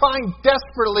who is trying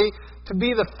desperately to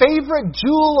be the favorite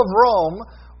jewel of Rome,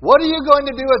 what are you going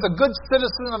to do as a good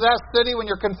citizen of that city when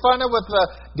you're confronted with the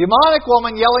demonic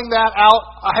woman yelling that out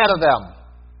ahead of them?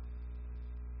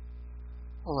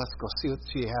 Well, let's go see what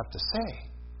she has to say.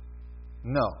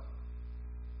 No.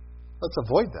 Let's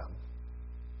avoid them.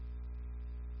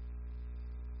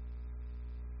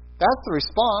 That's the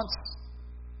response.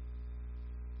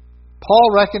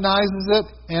 Paul recognizes it,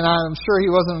 and I'm sure he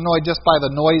wasn't annoyed just by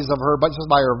the noise of her, but just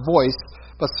by her voice,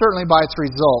 but certainly by its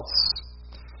results.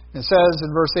 It says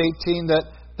in verse 18 that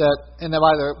and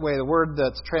by the way, the word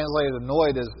that's translated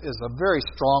annoyed is a very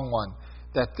strong one,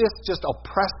 that this just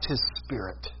oppressed his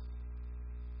spirit.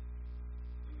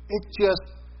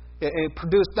 It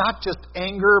produced not just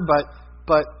anger,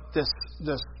 but this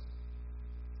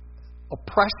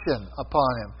oppression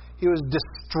upon him. He was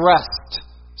distressed,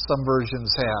 some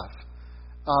versions have.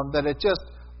 That it just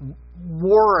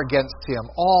war against him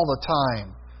all the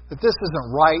time. That this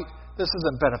isn't right, this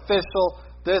isn't beneficial.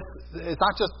 It's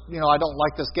not just, I don't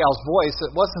like this gal's voice.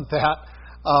 It wasn't that.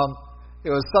 It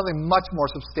was something much more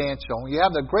substantial. You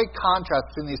have the great contrast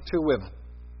between these two women.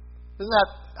 Isn't that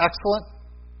excellent?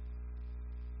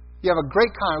 You have a great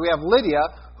contrast. We have Lydia,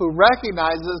 who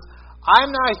recognizes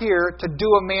I'm not here to do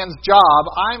a man's job.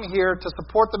 I'm here to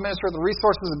support the ministry with the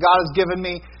resources that God has given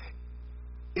me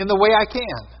in the way I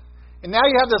can. And now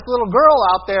you have this little girl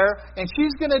out there, and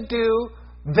she's going to do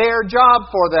their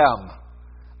job for them.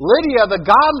 Lydia, the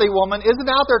godly woman, isn't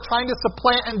out there trying to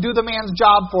supplant and do the man's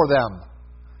job for them.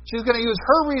 She's going to use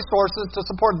her resources to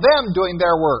support them doing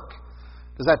their work.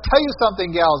 Does that tell you something,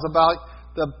 gals, about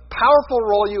the powerful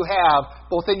role you have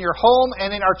both in your home and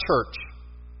in our church?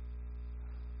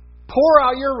 Pour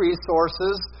out your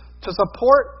resources to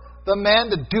support the men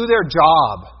to do their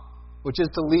job, which is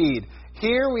to lead.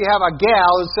 Here we have a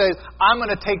gal who says, I'm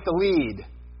going to take the lead.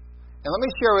 And let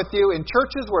me share with you, in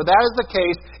churches where that is the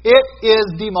case, it is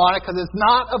demonic because it's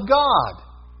not of God.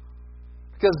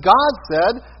 Because God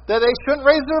said that they shouldn't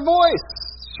raise their voice,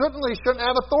 certainly shouldn't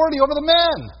have authority over the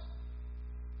men.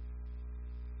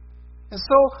 And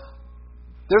so,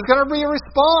 there's going to be a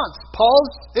response. Paul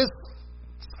is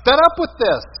fed up with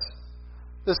this.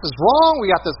 This is wrong. We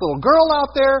got this little girl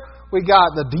out there. We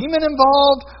got the demon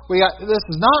involved. This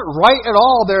is not right at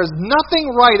all. There's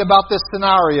nothing right about this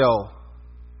scenario.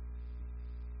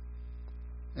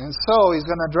 And so he's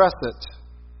going to address it.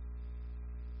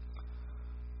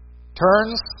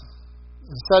 Turns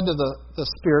and said to the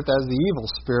spirit, that is the evil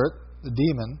spirit, the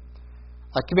demon,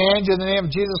 I command you in the name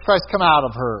of Jesus Christ, come out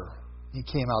of her. He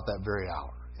came out that very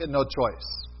hour. He had no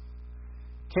choice.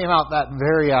 Came out that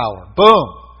very hour.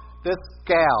 Boom! This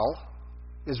gal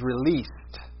is released,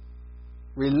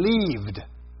 relieved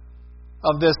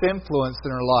of this influence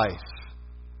in her life.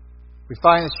 We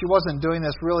find that she wasn't doing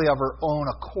this really of her own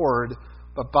accord,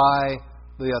 but by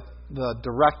the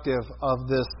directive of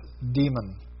this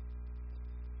demon.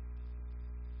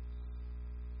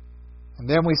 And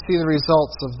then we see the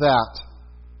results of that.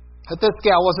 That this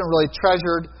gal wasn't really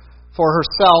treasured for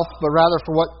herself, but rather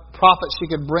for what profit she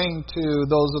could bring to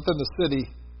those within the city.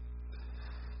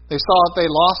 They saw that they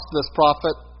lost this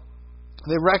prophet.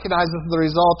 They recognized this as the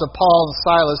result of Paul and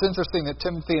Silas. Interesting that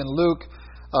Timothy and Luke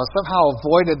somehow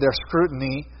avoided their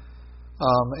scrutiny,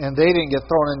 and they didn't get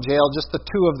thrown in jail. Just the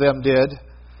two of them did.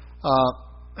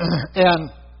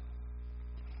 And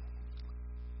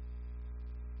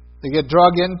they get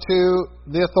drug into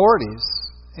the authorities.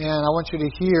 And I want you to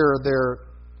hear their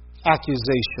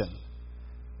accusation.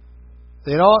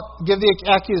 They don't give the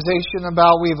accusation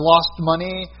about we've lost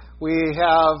money. They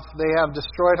have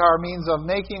destroyed our means of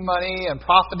making money and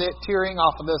profiteering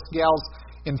off of this gal's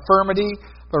infirmity,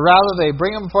 but rather they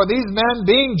bring them for these men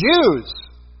being Jews.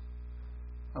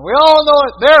 And we all know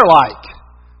what they're like.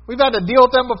 We've had to deal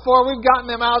with them before. We've gotten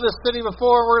them out of this city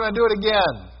before. We're going to do it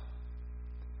again.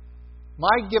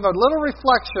 Might give a little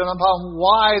reflection upon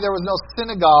why there was no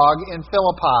synagogue in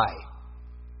Philippi.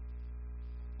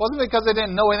 It wasn't because they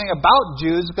didn't know anything about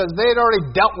Jews, because they had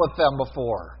already dealt with them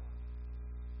before.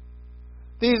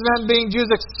 These men, being Jews,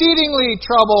 exceedingly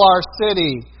trouble our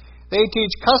city. They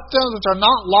teach customs which are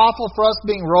not lawful for us,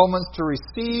 being Romans, to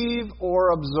receive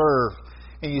or observe.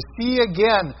 And you see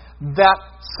again that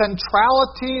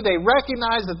centrality. They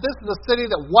recognize that this is a city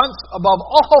that wants, above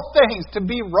all things, to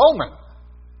be Roman.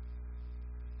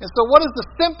 And so what is the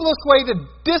simplest way to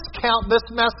discount this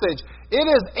message? It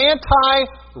is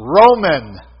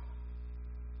anti-Roman.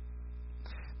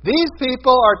 These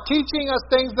people are teaching us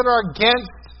things that are against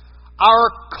our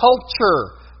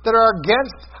culture, that are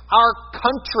against our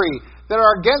country, that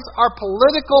are against our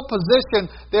political position.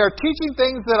 They are teaching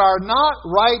things that are not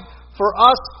right for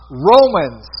us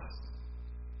Romans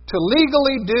to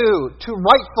legally do, to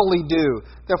rightfully do.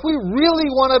 That if we really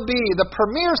want to be the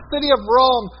premier city of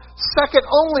Rome, second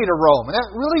only to Rome, and that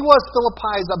really was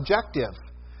Philippi's objective.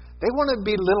 They wanted to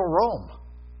be little Rome.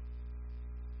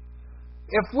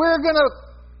 If we're going to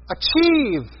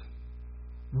achieve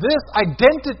this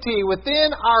identity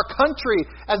within our country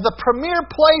as the premier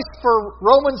place for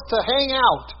Romans to hang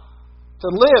out, to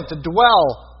live, to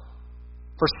dwell,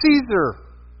 for Caesar,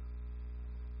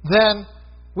 then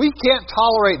we can't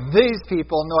tolerate these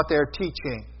people and what they're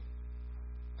teaching.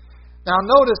 Now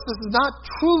notice, this is not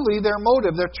truly their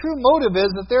motive. Their true motive is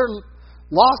that they're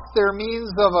lost their means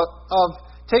of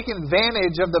taking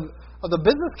advantage of the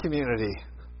business community.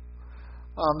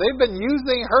 They've been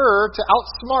using her to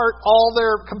outsmart all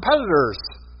their competitors.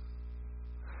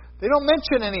 They don't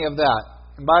mention any of that.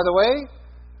 And by the way,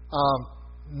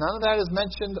 none of that is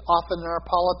mentioned often in our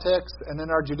politics and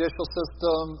in our judicial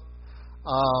system,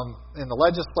 in the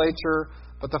legislature.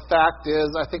 But the fact is,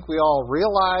 I think we all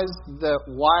realize that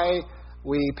why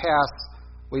we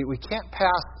can't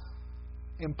pass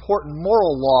important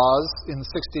moral laws in the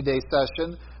 60-day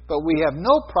session, but we have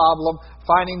no problem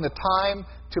finding the time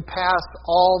to pass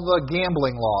all the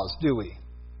gambling laws, do we?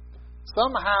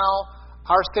 Somehow,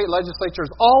 our state legislature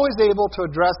is always able to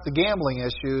address the gambling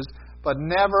issues, but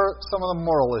never some of the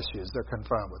moral issues they're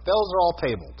confronted with. Those are all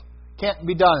tabled. Can't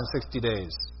be done in 60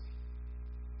 days.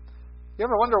 You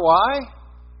ever wonder why?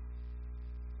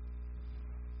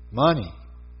 Money.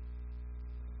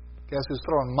 Guess who's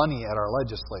throwing money at our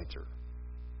legislature?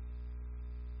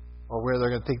 Or where they're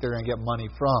going to think they're going to get money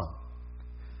from.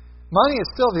 Money is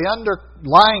still the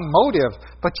underlying motive,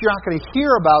 but you're not going to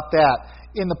hear about that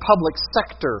in the public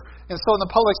sector. And so in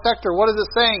the public sector, what is it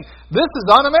saying? This is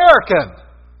un-American.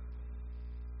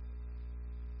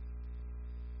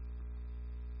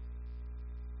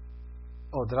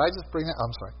 Oh, did I just bring that?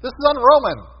 I'm sorry. This is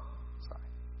un-Roman. Sorry.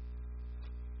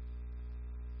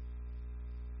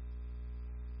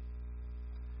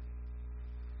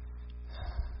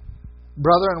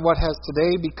 Brethren, what has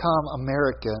today become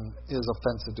American is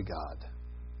offensive to God.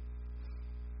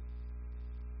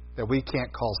 That we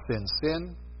can't call sin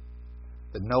sin.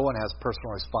 That no one has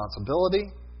personal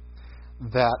responsibility.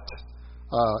 That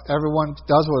everyone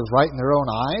does what is right in their own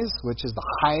eyes, which is the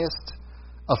highest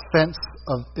offense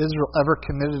of Israel ever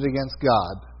committed against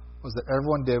God, was that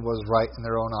everyone did what was right in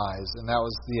their own eyes. And that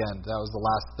was the end. That was the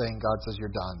last thing. God says,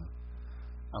 you're done.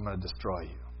 I'm going to destroy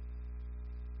you.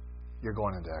 You're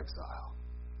going into exile.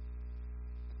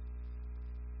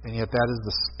 And yet that is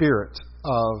the spirit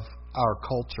of our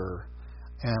culture.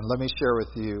 And let me share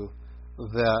with you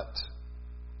that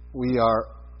we are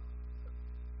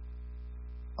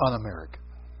un-American.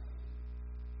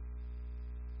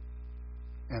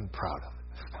 And proud of it.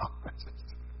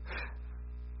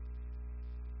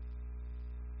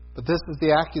 But this is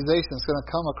the accusation that's going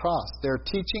to come across. They're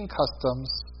teaching customs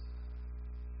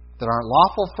that aren't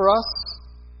lawful for us.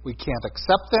 We can't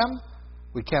accept them.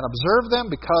 We can't observe them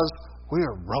because we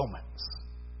are Romans.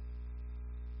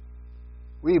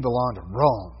 We belong to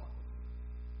Rome.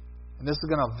 And this is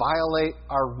going to violate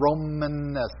our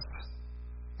Romanness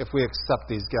if we accept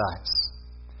these guys.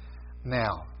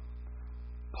 Now,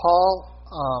 Paul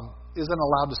isn't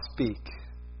allowed to speak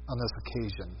on this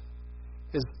occasion.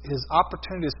 His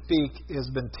opportunity to speak has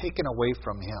been taken away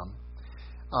from him.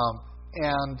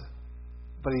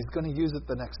 But he's going to use it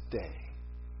the next day.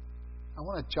 I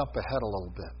want to jump ahead a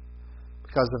little bit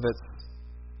because of its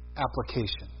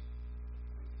application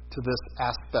to this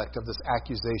aspect of this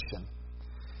accusation.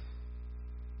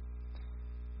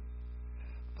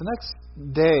 The next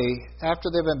day,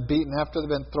 after they've been beaten, after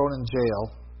they've been thrown in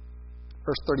jail,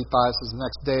 verse 35 says, the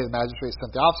next day the magistrate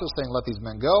sent the officers saying, let these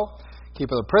men go.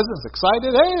 Keeper of the prison is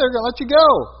excited. Hey, they're going to let you go.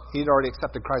 He'd already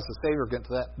accepted Christ as Savior. We'll get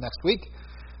to that next week.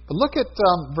 But look at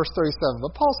verse 37.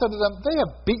 But Paul said to them, they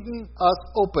have beaten us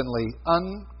openly,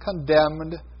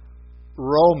 uncondemned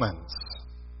Romans.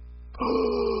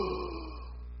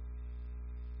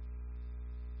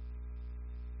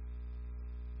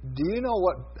 Do you know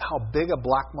how big a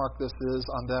black mark this is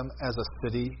on them as a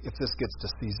city if this gets to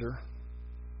Caesar?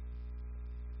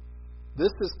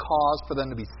 This is cause for them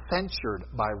to be censured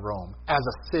by Rome as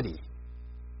a city.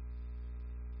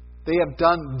 They have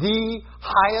done the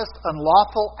highest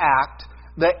unlawful act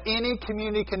that any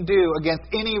community can do against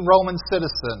any Roman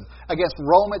citizen, against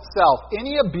Rome itself.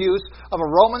 Any abuse of a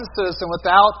Roman citizen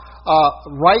without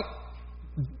right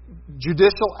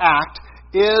judicial act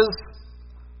is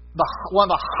one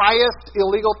of the highest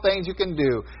illegal things you can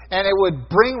do. And it would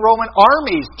bring Roman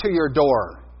armies to your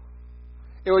door.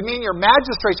 It would mean your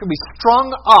magistrates would be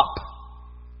strung up.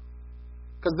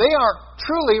 Because they aren't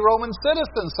truly Roman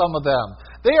citizens, some of them.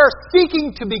 They are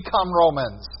seeking to become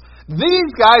Romans.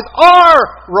 These guys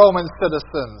are Roman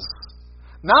citizens.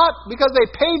 Not because they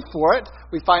paid for it,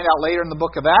 we find out later in the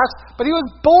book of Acts, but he was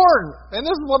born. And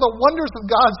this is one of the wonders of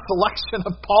God's selection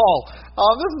of Paul.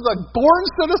 This is a born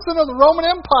citizen of the Roman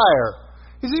Empire.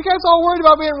 He said, you guys all worried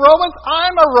about being Romans?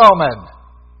 I'm a Roman.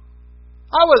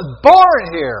 I was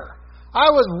born here. I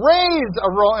was raised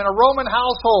in a Roman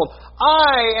household.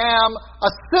 I am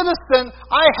a citizen.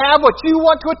 I have what you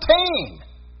want to attain.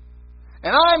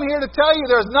 And I'm here to tell you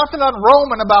there's nothing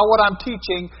un-Roman about what I'm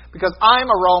teaching because I'm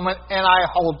a Roman and I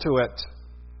hold to it.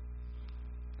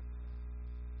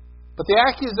 But the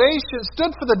accusation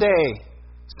stood for the day,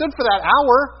 stood for that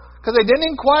hour, because they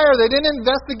didn't inquire, they didn't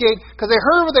investigate, because they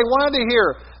heard what they wanted to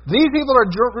hear. These people are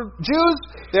Jews.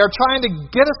 They're trying to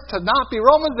get us to not be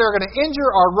Romans. They're going to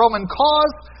injure our Roman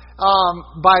cause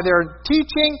by their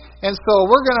teaching. And so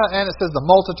we're going to, and it says the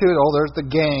multitude, there's the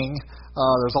gang.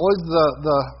 There's always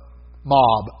the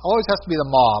mob. Always has to be the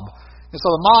mob. And so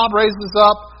the mob raises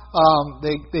up.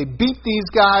 They beat these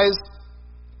guys,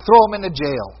 throw them into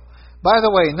jail. By the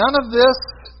way, none of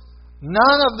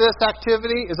this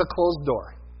activity is a closed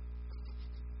door.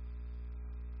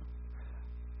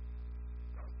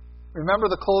 Remember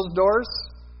the closed doors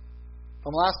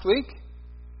from last week?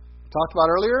 We talked about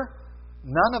earlier?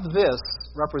 None of this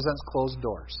represents closed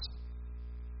doors.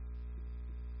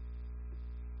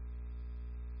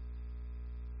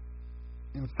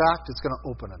 In fact, it's going to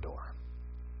open a door.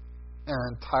 And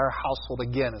an entire household,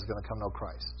 again, is going to come to know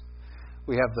Christ.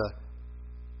 We have the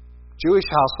Jewish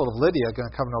household of Lydia going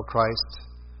to come to know Christ.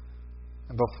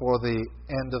 And before the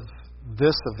end of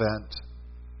this event,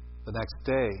 the next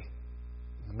day,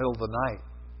 in the middle of the night,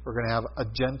 we're going to have a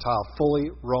Gentile, fully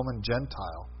Roman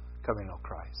Gentile, coming to know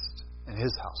Christ in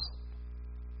his household.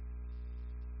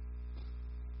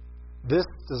 This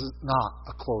is not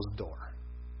a closed door.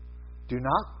 Do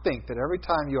not think that every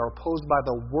time you are opposed by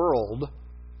the world,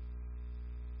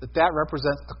 that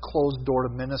represents a closed door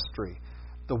to ministry.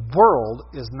 The world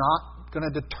is not going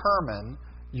to determine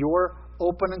your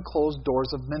open and closed doors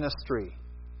of ministry.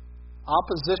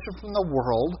 Opposition from the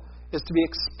world is to be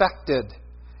expected.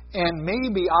 And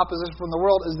maybe opposition from the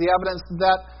world is the evidence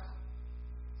that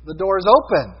the door is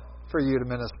open for you to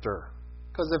minister.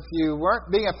 Because if you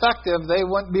weren't being effective, they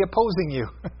wouldn't be opposing you.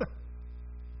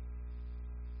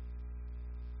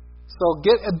 So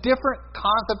get a different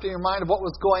concept in your mind of what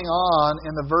was going on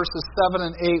in the verses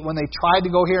 7 and 8 when they tried to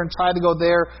go here and tried to go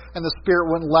there and the Spirit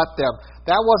wouldn't let them.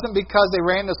 That wasn't because they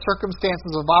ran into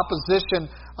circumstances of opposition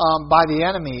by the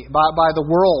enemy, by the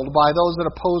world, by those that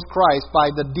opposed Christ, by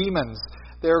the demons.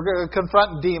 They were going to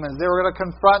confront demons. They were going to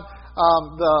confront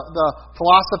the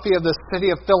philosophy of the city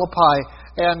of Philippi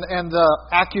and the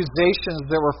accusations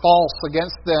that were false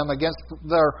against them, against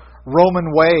their Roman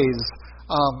ways.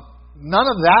 None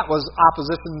of that was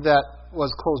opposition that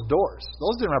was closed doors.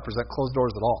 Those didn't represent closed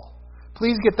doors at all.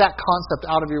 Please get that concept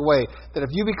out of your way, that if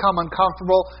you become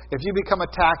uncomfortable, if you become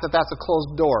attacked, that's a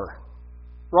closed door.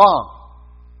 Wrong.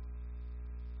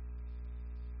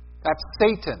 That's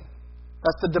Satan.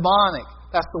 That's the demonic.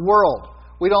 That's the world.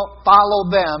 We don't follow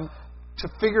them to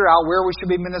figure out where we should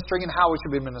be ministering and how we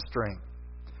should be ministering.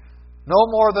 No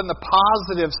more than the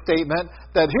positive statement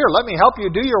that, here, let me help you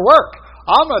do your work.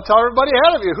 I'm going to tell everybody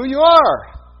ahead of you who you are.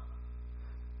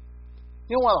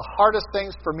 You know, one of the hardest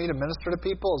things for me to minister to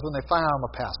people is when they find out I'm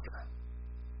a pastor.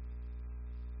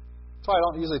 That's why I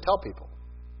don't usually tell people.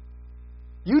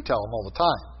 You tell them all the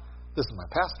time, this is my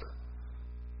pastor.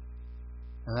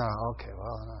 And then, okay,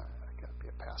 well, I got to be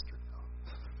a pastor now.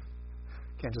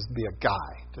 Can't just be a guy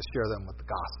to share them with the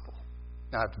gospel.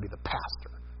 Now I have to be the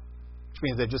pastor. Which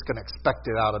means they're just going to expect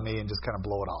it out of me and just kind of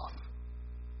blow it off.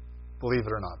 Believe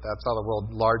it or not, that's how the world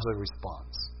largely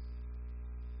responds.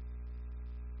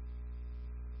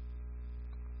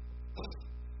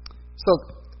 So,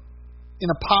 in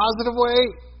a positive way,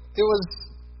 it was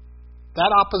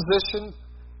that opposition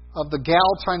of the gal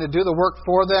trying to do the work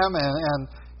for them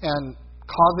and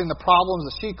causing the problems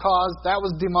that she caused. That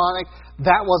was demonic.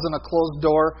 That wasn't a closed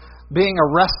door. Being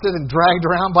arrested and dragged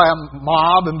around by a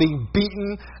mob and being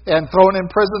beaten and thrown in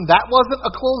prison, that wasn't a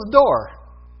closed door,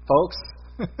 folks.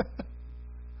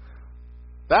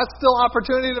 That's still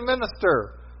opportunity to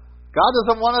minister. God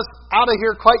doesn't want us out of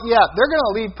here quite yet. They're going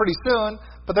to leave pretty soon,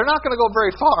 but they're not going to go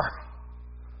very far.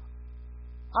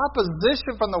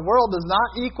 Opposition from the world does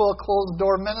not equal a closed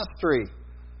door ministry.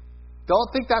 Don't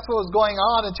think that's what was going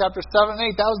on in chapter 7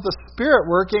 and 8. That was the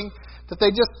Spirit working, that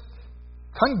they just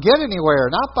couldn't get anywhere.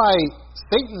 Not by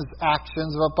Satan's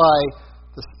actions, but by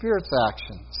the Spirit's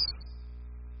actions.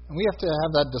 And we have to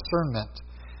have that discernment.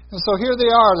 And so here they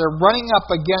are. They're running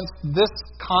up against this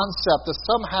concept that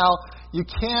somehow you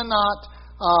cannot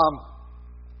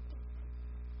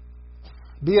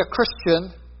be a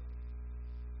Christian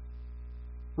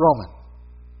Roman.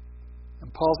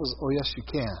 And Paul says, oh yes, you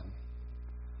can.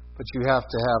 But you have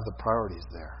to have the priorities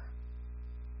there.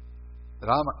 That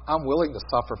I'm willing to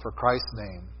suffer for Christ's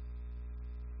name.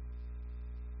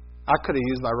 I could have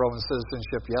used my Roman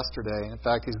citizenship yesterday. In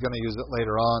fact, he's going to use it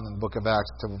later on in the book of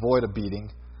Acts to avoid a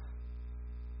beating.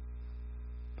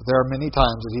 But there are many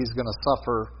times that he's going to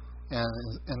suffer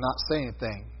and not say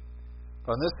anything.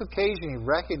 But on this occasion, he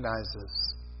recognizes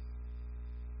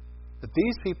that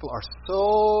these people are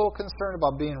so concerned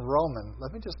about being Roman.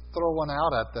 Let me just throw one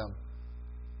out at them.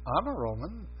 I'm a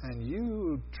Roman, and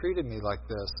you treated me like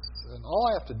this. And all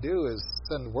I have to do is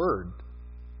send word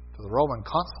to the Roman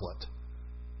consulate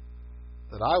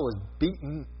that I was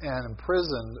beaten and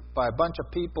imprisoned by a bunch of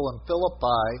people in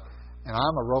Philippi, and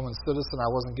I'm a Roman citizen. I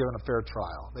wasn't given a fair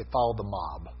trial. They followed the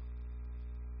mob.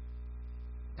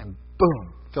 And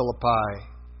boom, Philippi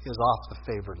is off the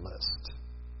favored list.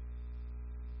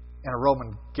 And a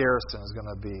Roman garrison is going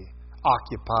to be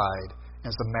occupied,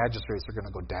 and some magistrates are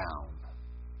going to go down.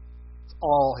 That's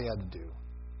all he had to do.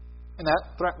 And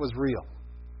that threat was real.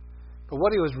 But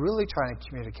what he was really trying to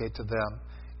communicate to them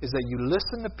is that you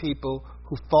listen to people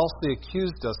who falsely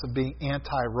accused us of being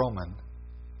anti-Roman.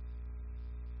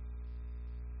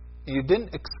 And you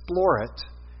didn't explore it.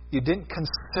 You didn't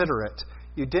consider it.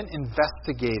 You didn't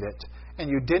investigate it. And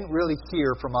you didn't really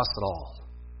hear from us at all.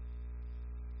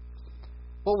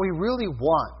 What we really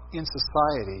want in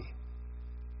society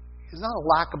is not a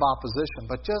lack of opposition,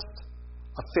 but just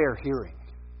a fair hearing.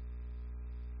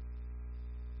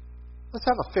 Let's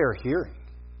have a fair hearing.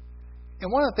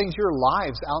 And one of the things your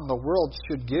lives out in the world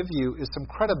should give you is some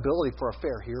credibility for a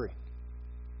fair hearing.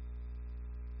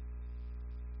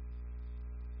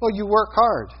 Well, you work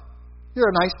hard. You're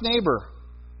a nice neighbor.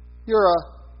 You're a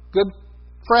good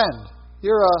friend.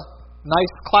 You're a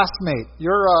nice classmate.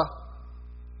 You're a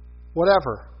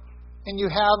whatever. And you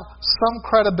have some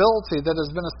credibility that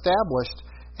has been established.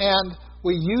 And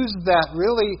we use that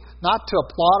really not to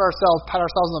applaud ourselves, pat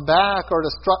ourselves on the back, or to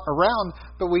strut around,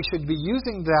 but we should be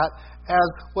using that as,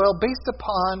 well, based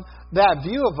upon that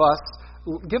view of us,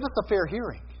 give us a fair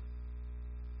hearing.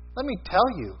 Let me tell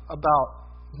you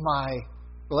about my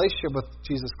relationship with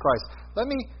Jesus Christ. Let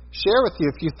me share with you.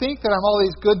 If you think that I'm all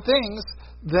these good things,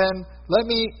 then let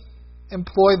me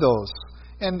employ those.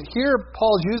 And here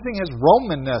Paul's using his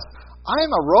Romanness. I am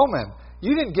a Roman.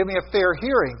 You didn't give me a fair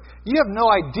hearing. You have no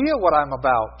idea what I'm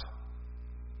about.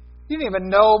 You didn't even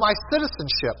know my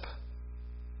citizenship.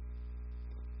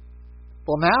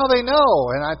 Well, now they know,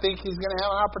 and I think he's going to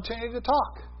have an opportunity to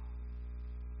talk.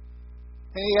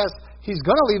 And he's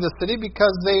going to leave the city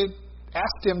because they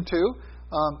asked him to.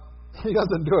 He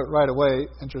doesn't do it right away,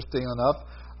 interesting enough.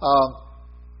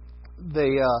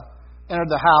 They entered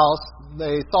the house.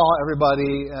 They saw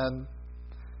everybody and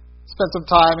spent some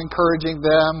time encouraging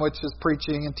them, which is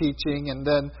preaching and teaching, and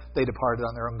then they departed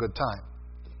on their own good time.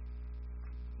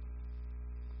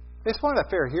 They just wanted a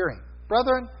fair hearing.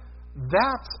 Brethren,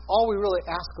 that's all we really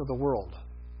ask of the world.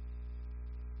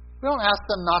 We don't ask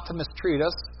them not to mistreat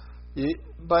us,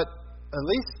 but at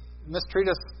least mistreat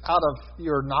us out of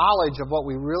your knowledge of what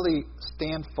we really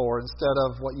stand for instead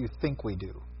of what you think we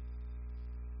do.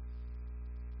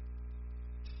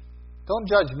 Don't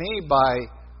judge me by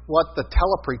what the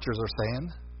telepreachers are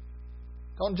saying.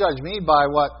 Don't judge me by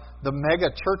what the mega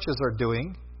churches are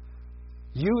doing.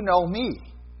 You know me.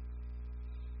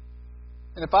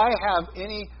 And if I have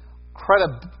any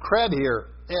cred here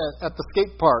at the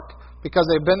skate park because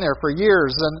they've been there for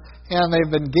years and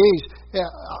they've engaged,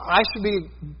 I should be,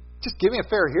 just give me a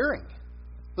fair hearing.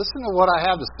 Listen to what I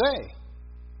have to say.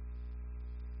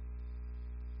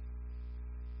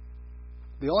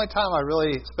 The only time I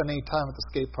really spent any time at the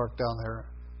skate park down there,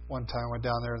 one time I went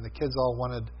down there and the kids all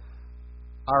wanted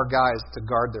our guys to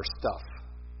guard their stuff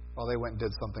while they went and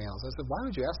did something else. I said, why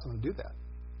would you ask them to do that?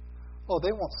 Oh,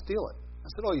 they won't steal it. I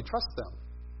said, oh, you trust them?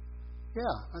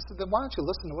 Yeah. I said, then why don't you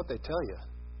listen to what they tell you?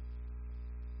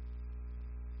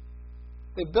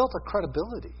 They built a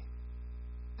credibility.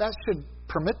 That should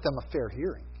permit them a fair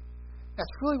hearing.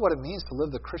 That's really what it means to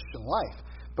live the Christian life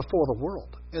before the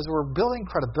world, is we're building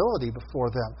credibility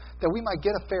before them that we might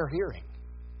get a fair hearing.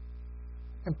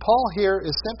 And Paul here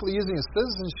is simply using his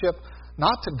citizenship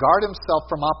not to guard himself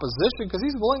from opposition, because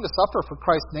he's willing to suffer for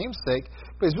Christ's name's sake,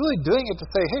 but he's really doing it to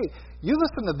say, hey, you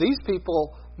listen to these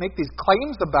people make these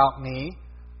claims about me,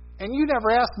 and you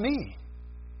never asked me.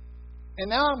 And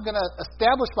now I'm going to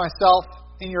establish myself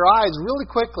in your eyes really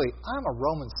quickly. I'm a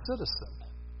Roman citizen,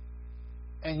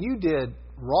 and you did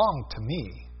wrong to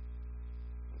me.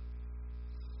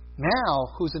 Now,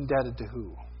 who's indebted to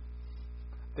who?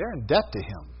 They're in debt to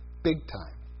him, big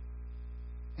time.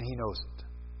 And he knows it.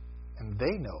 And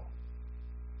they know.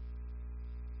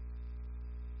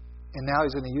 And now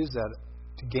he's going to use that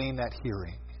to gain that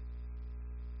hearing.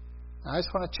 Now, I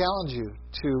just want to challenge you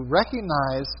to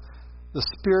recognize the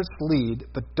Spirit's lead,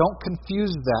 but don't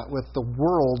confuse that with the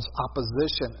world's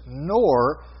opposition,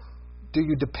 nor do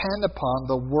you depend upon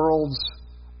the world's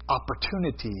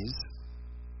opportunities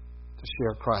to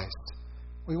share Christ.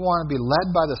 We want to be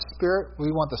led by the Spirit. We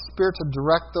want the Spirit to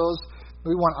direct those.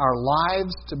 We want our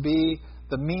lives to be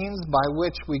the means by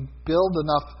which we build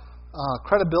enough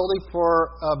credibility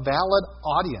for a valid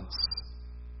audience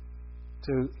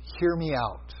to hear me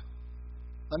out.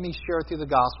 Let me share with you the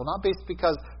gospel. Not based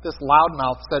because this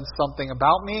loudmouth said something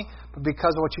about me, but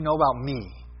because of what you know about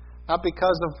me. Not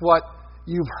because of what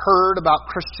you've heard about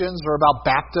Christians or about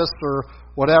Baptists or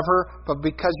whatever, but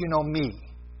because you know me.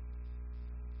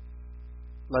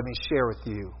 Let me share with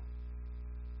you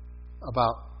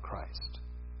about Christ.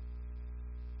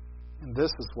 And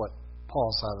this is what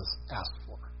Paul has asked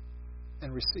for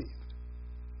and received.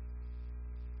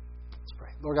 Let's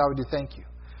pray. Lord God, we do thank you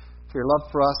for your love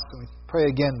for us. And we pray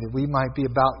again that we might be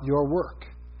about your work.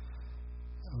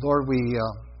 And Lord, we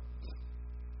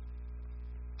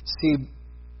see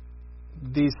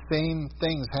these same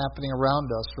things happening around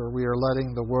us where we are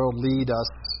letting the world lead us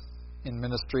in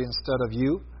ministry instead of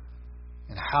you,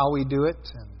 and how we do it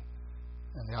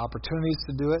and the opportunities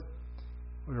to do it.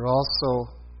 We are also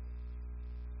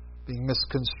being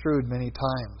misconstrued many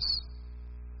times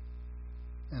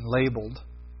and labeled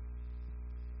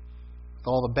with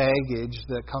all the baggage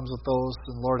that comes with those.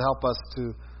 And Lord, help us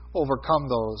to overcome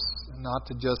those and not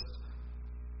to just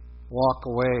walk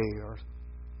away or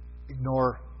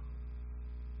ignore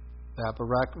that, but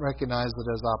recognize it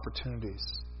as opportunities,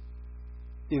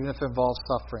 even if it involves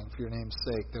suffering for your name's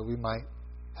sake, that we might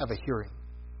have a hearing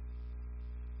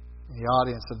in the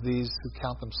audience of these who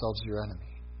count themselves your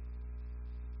enemy.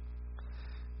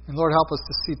 And Lord, help us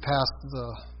to see past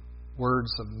the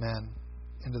words of men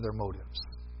into their motives.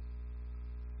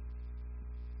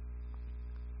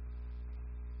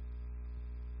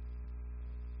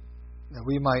 That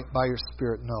we might, by your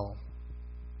Spirit, know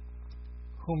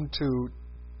whom to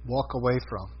walk away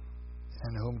from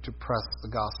and whom to press the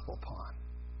gospel upon.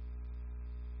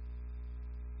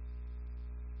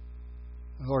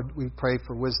 And Lord, we pray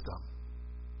for wisdom,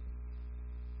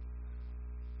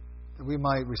 that we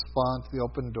might respond to the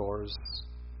open doors,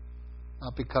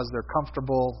 not because they're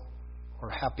comfortable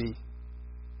or happy,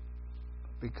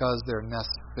 but because they're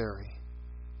necessary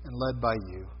and led by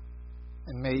you,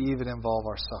 and may even involve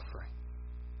our suffering.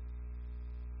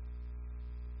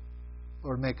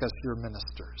 Lord, make us your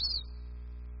ministers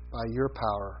by your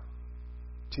power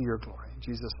to your glory. In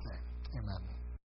Jesus' name, amen.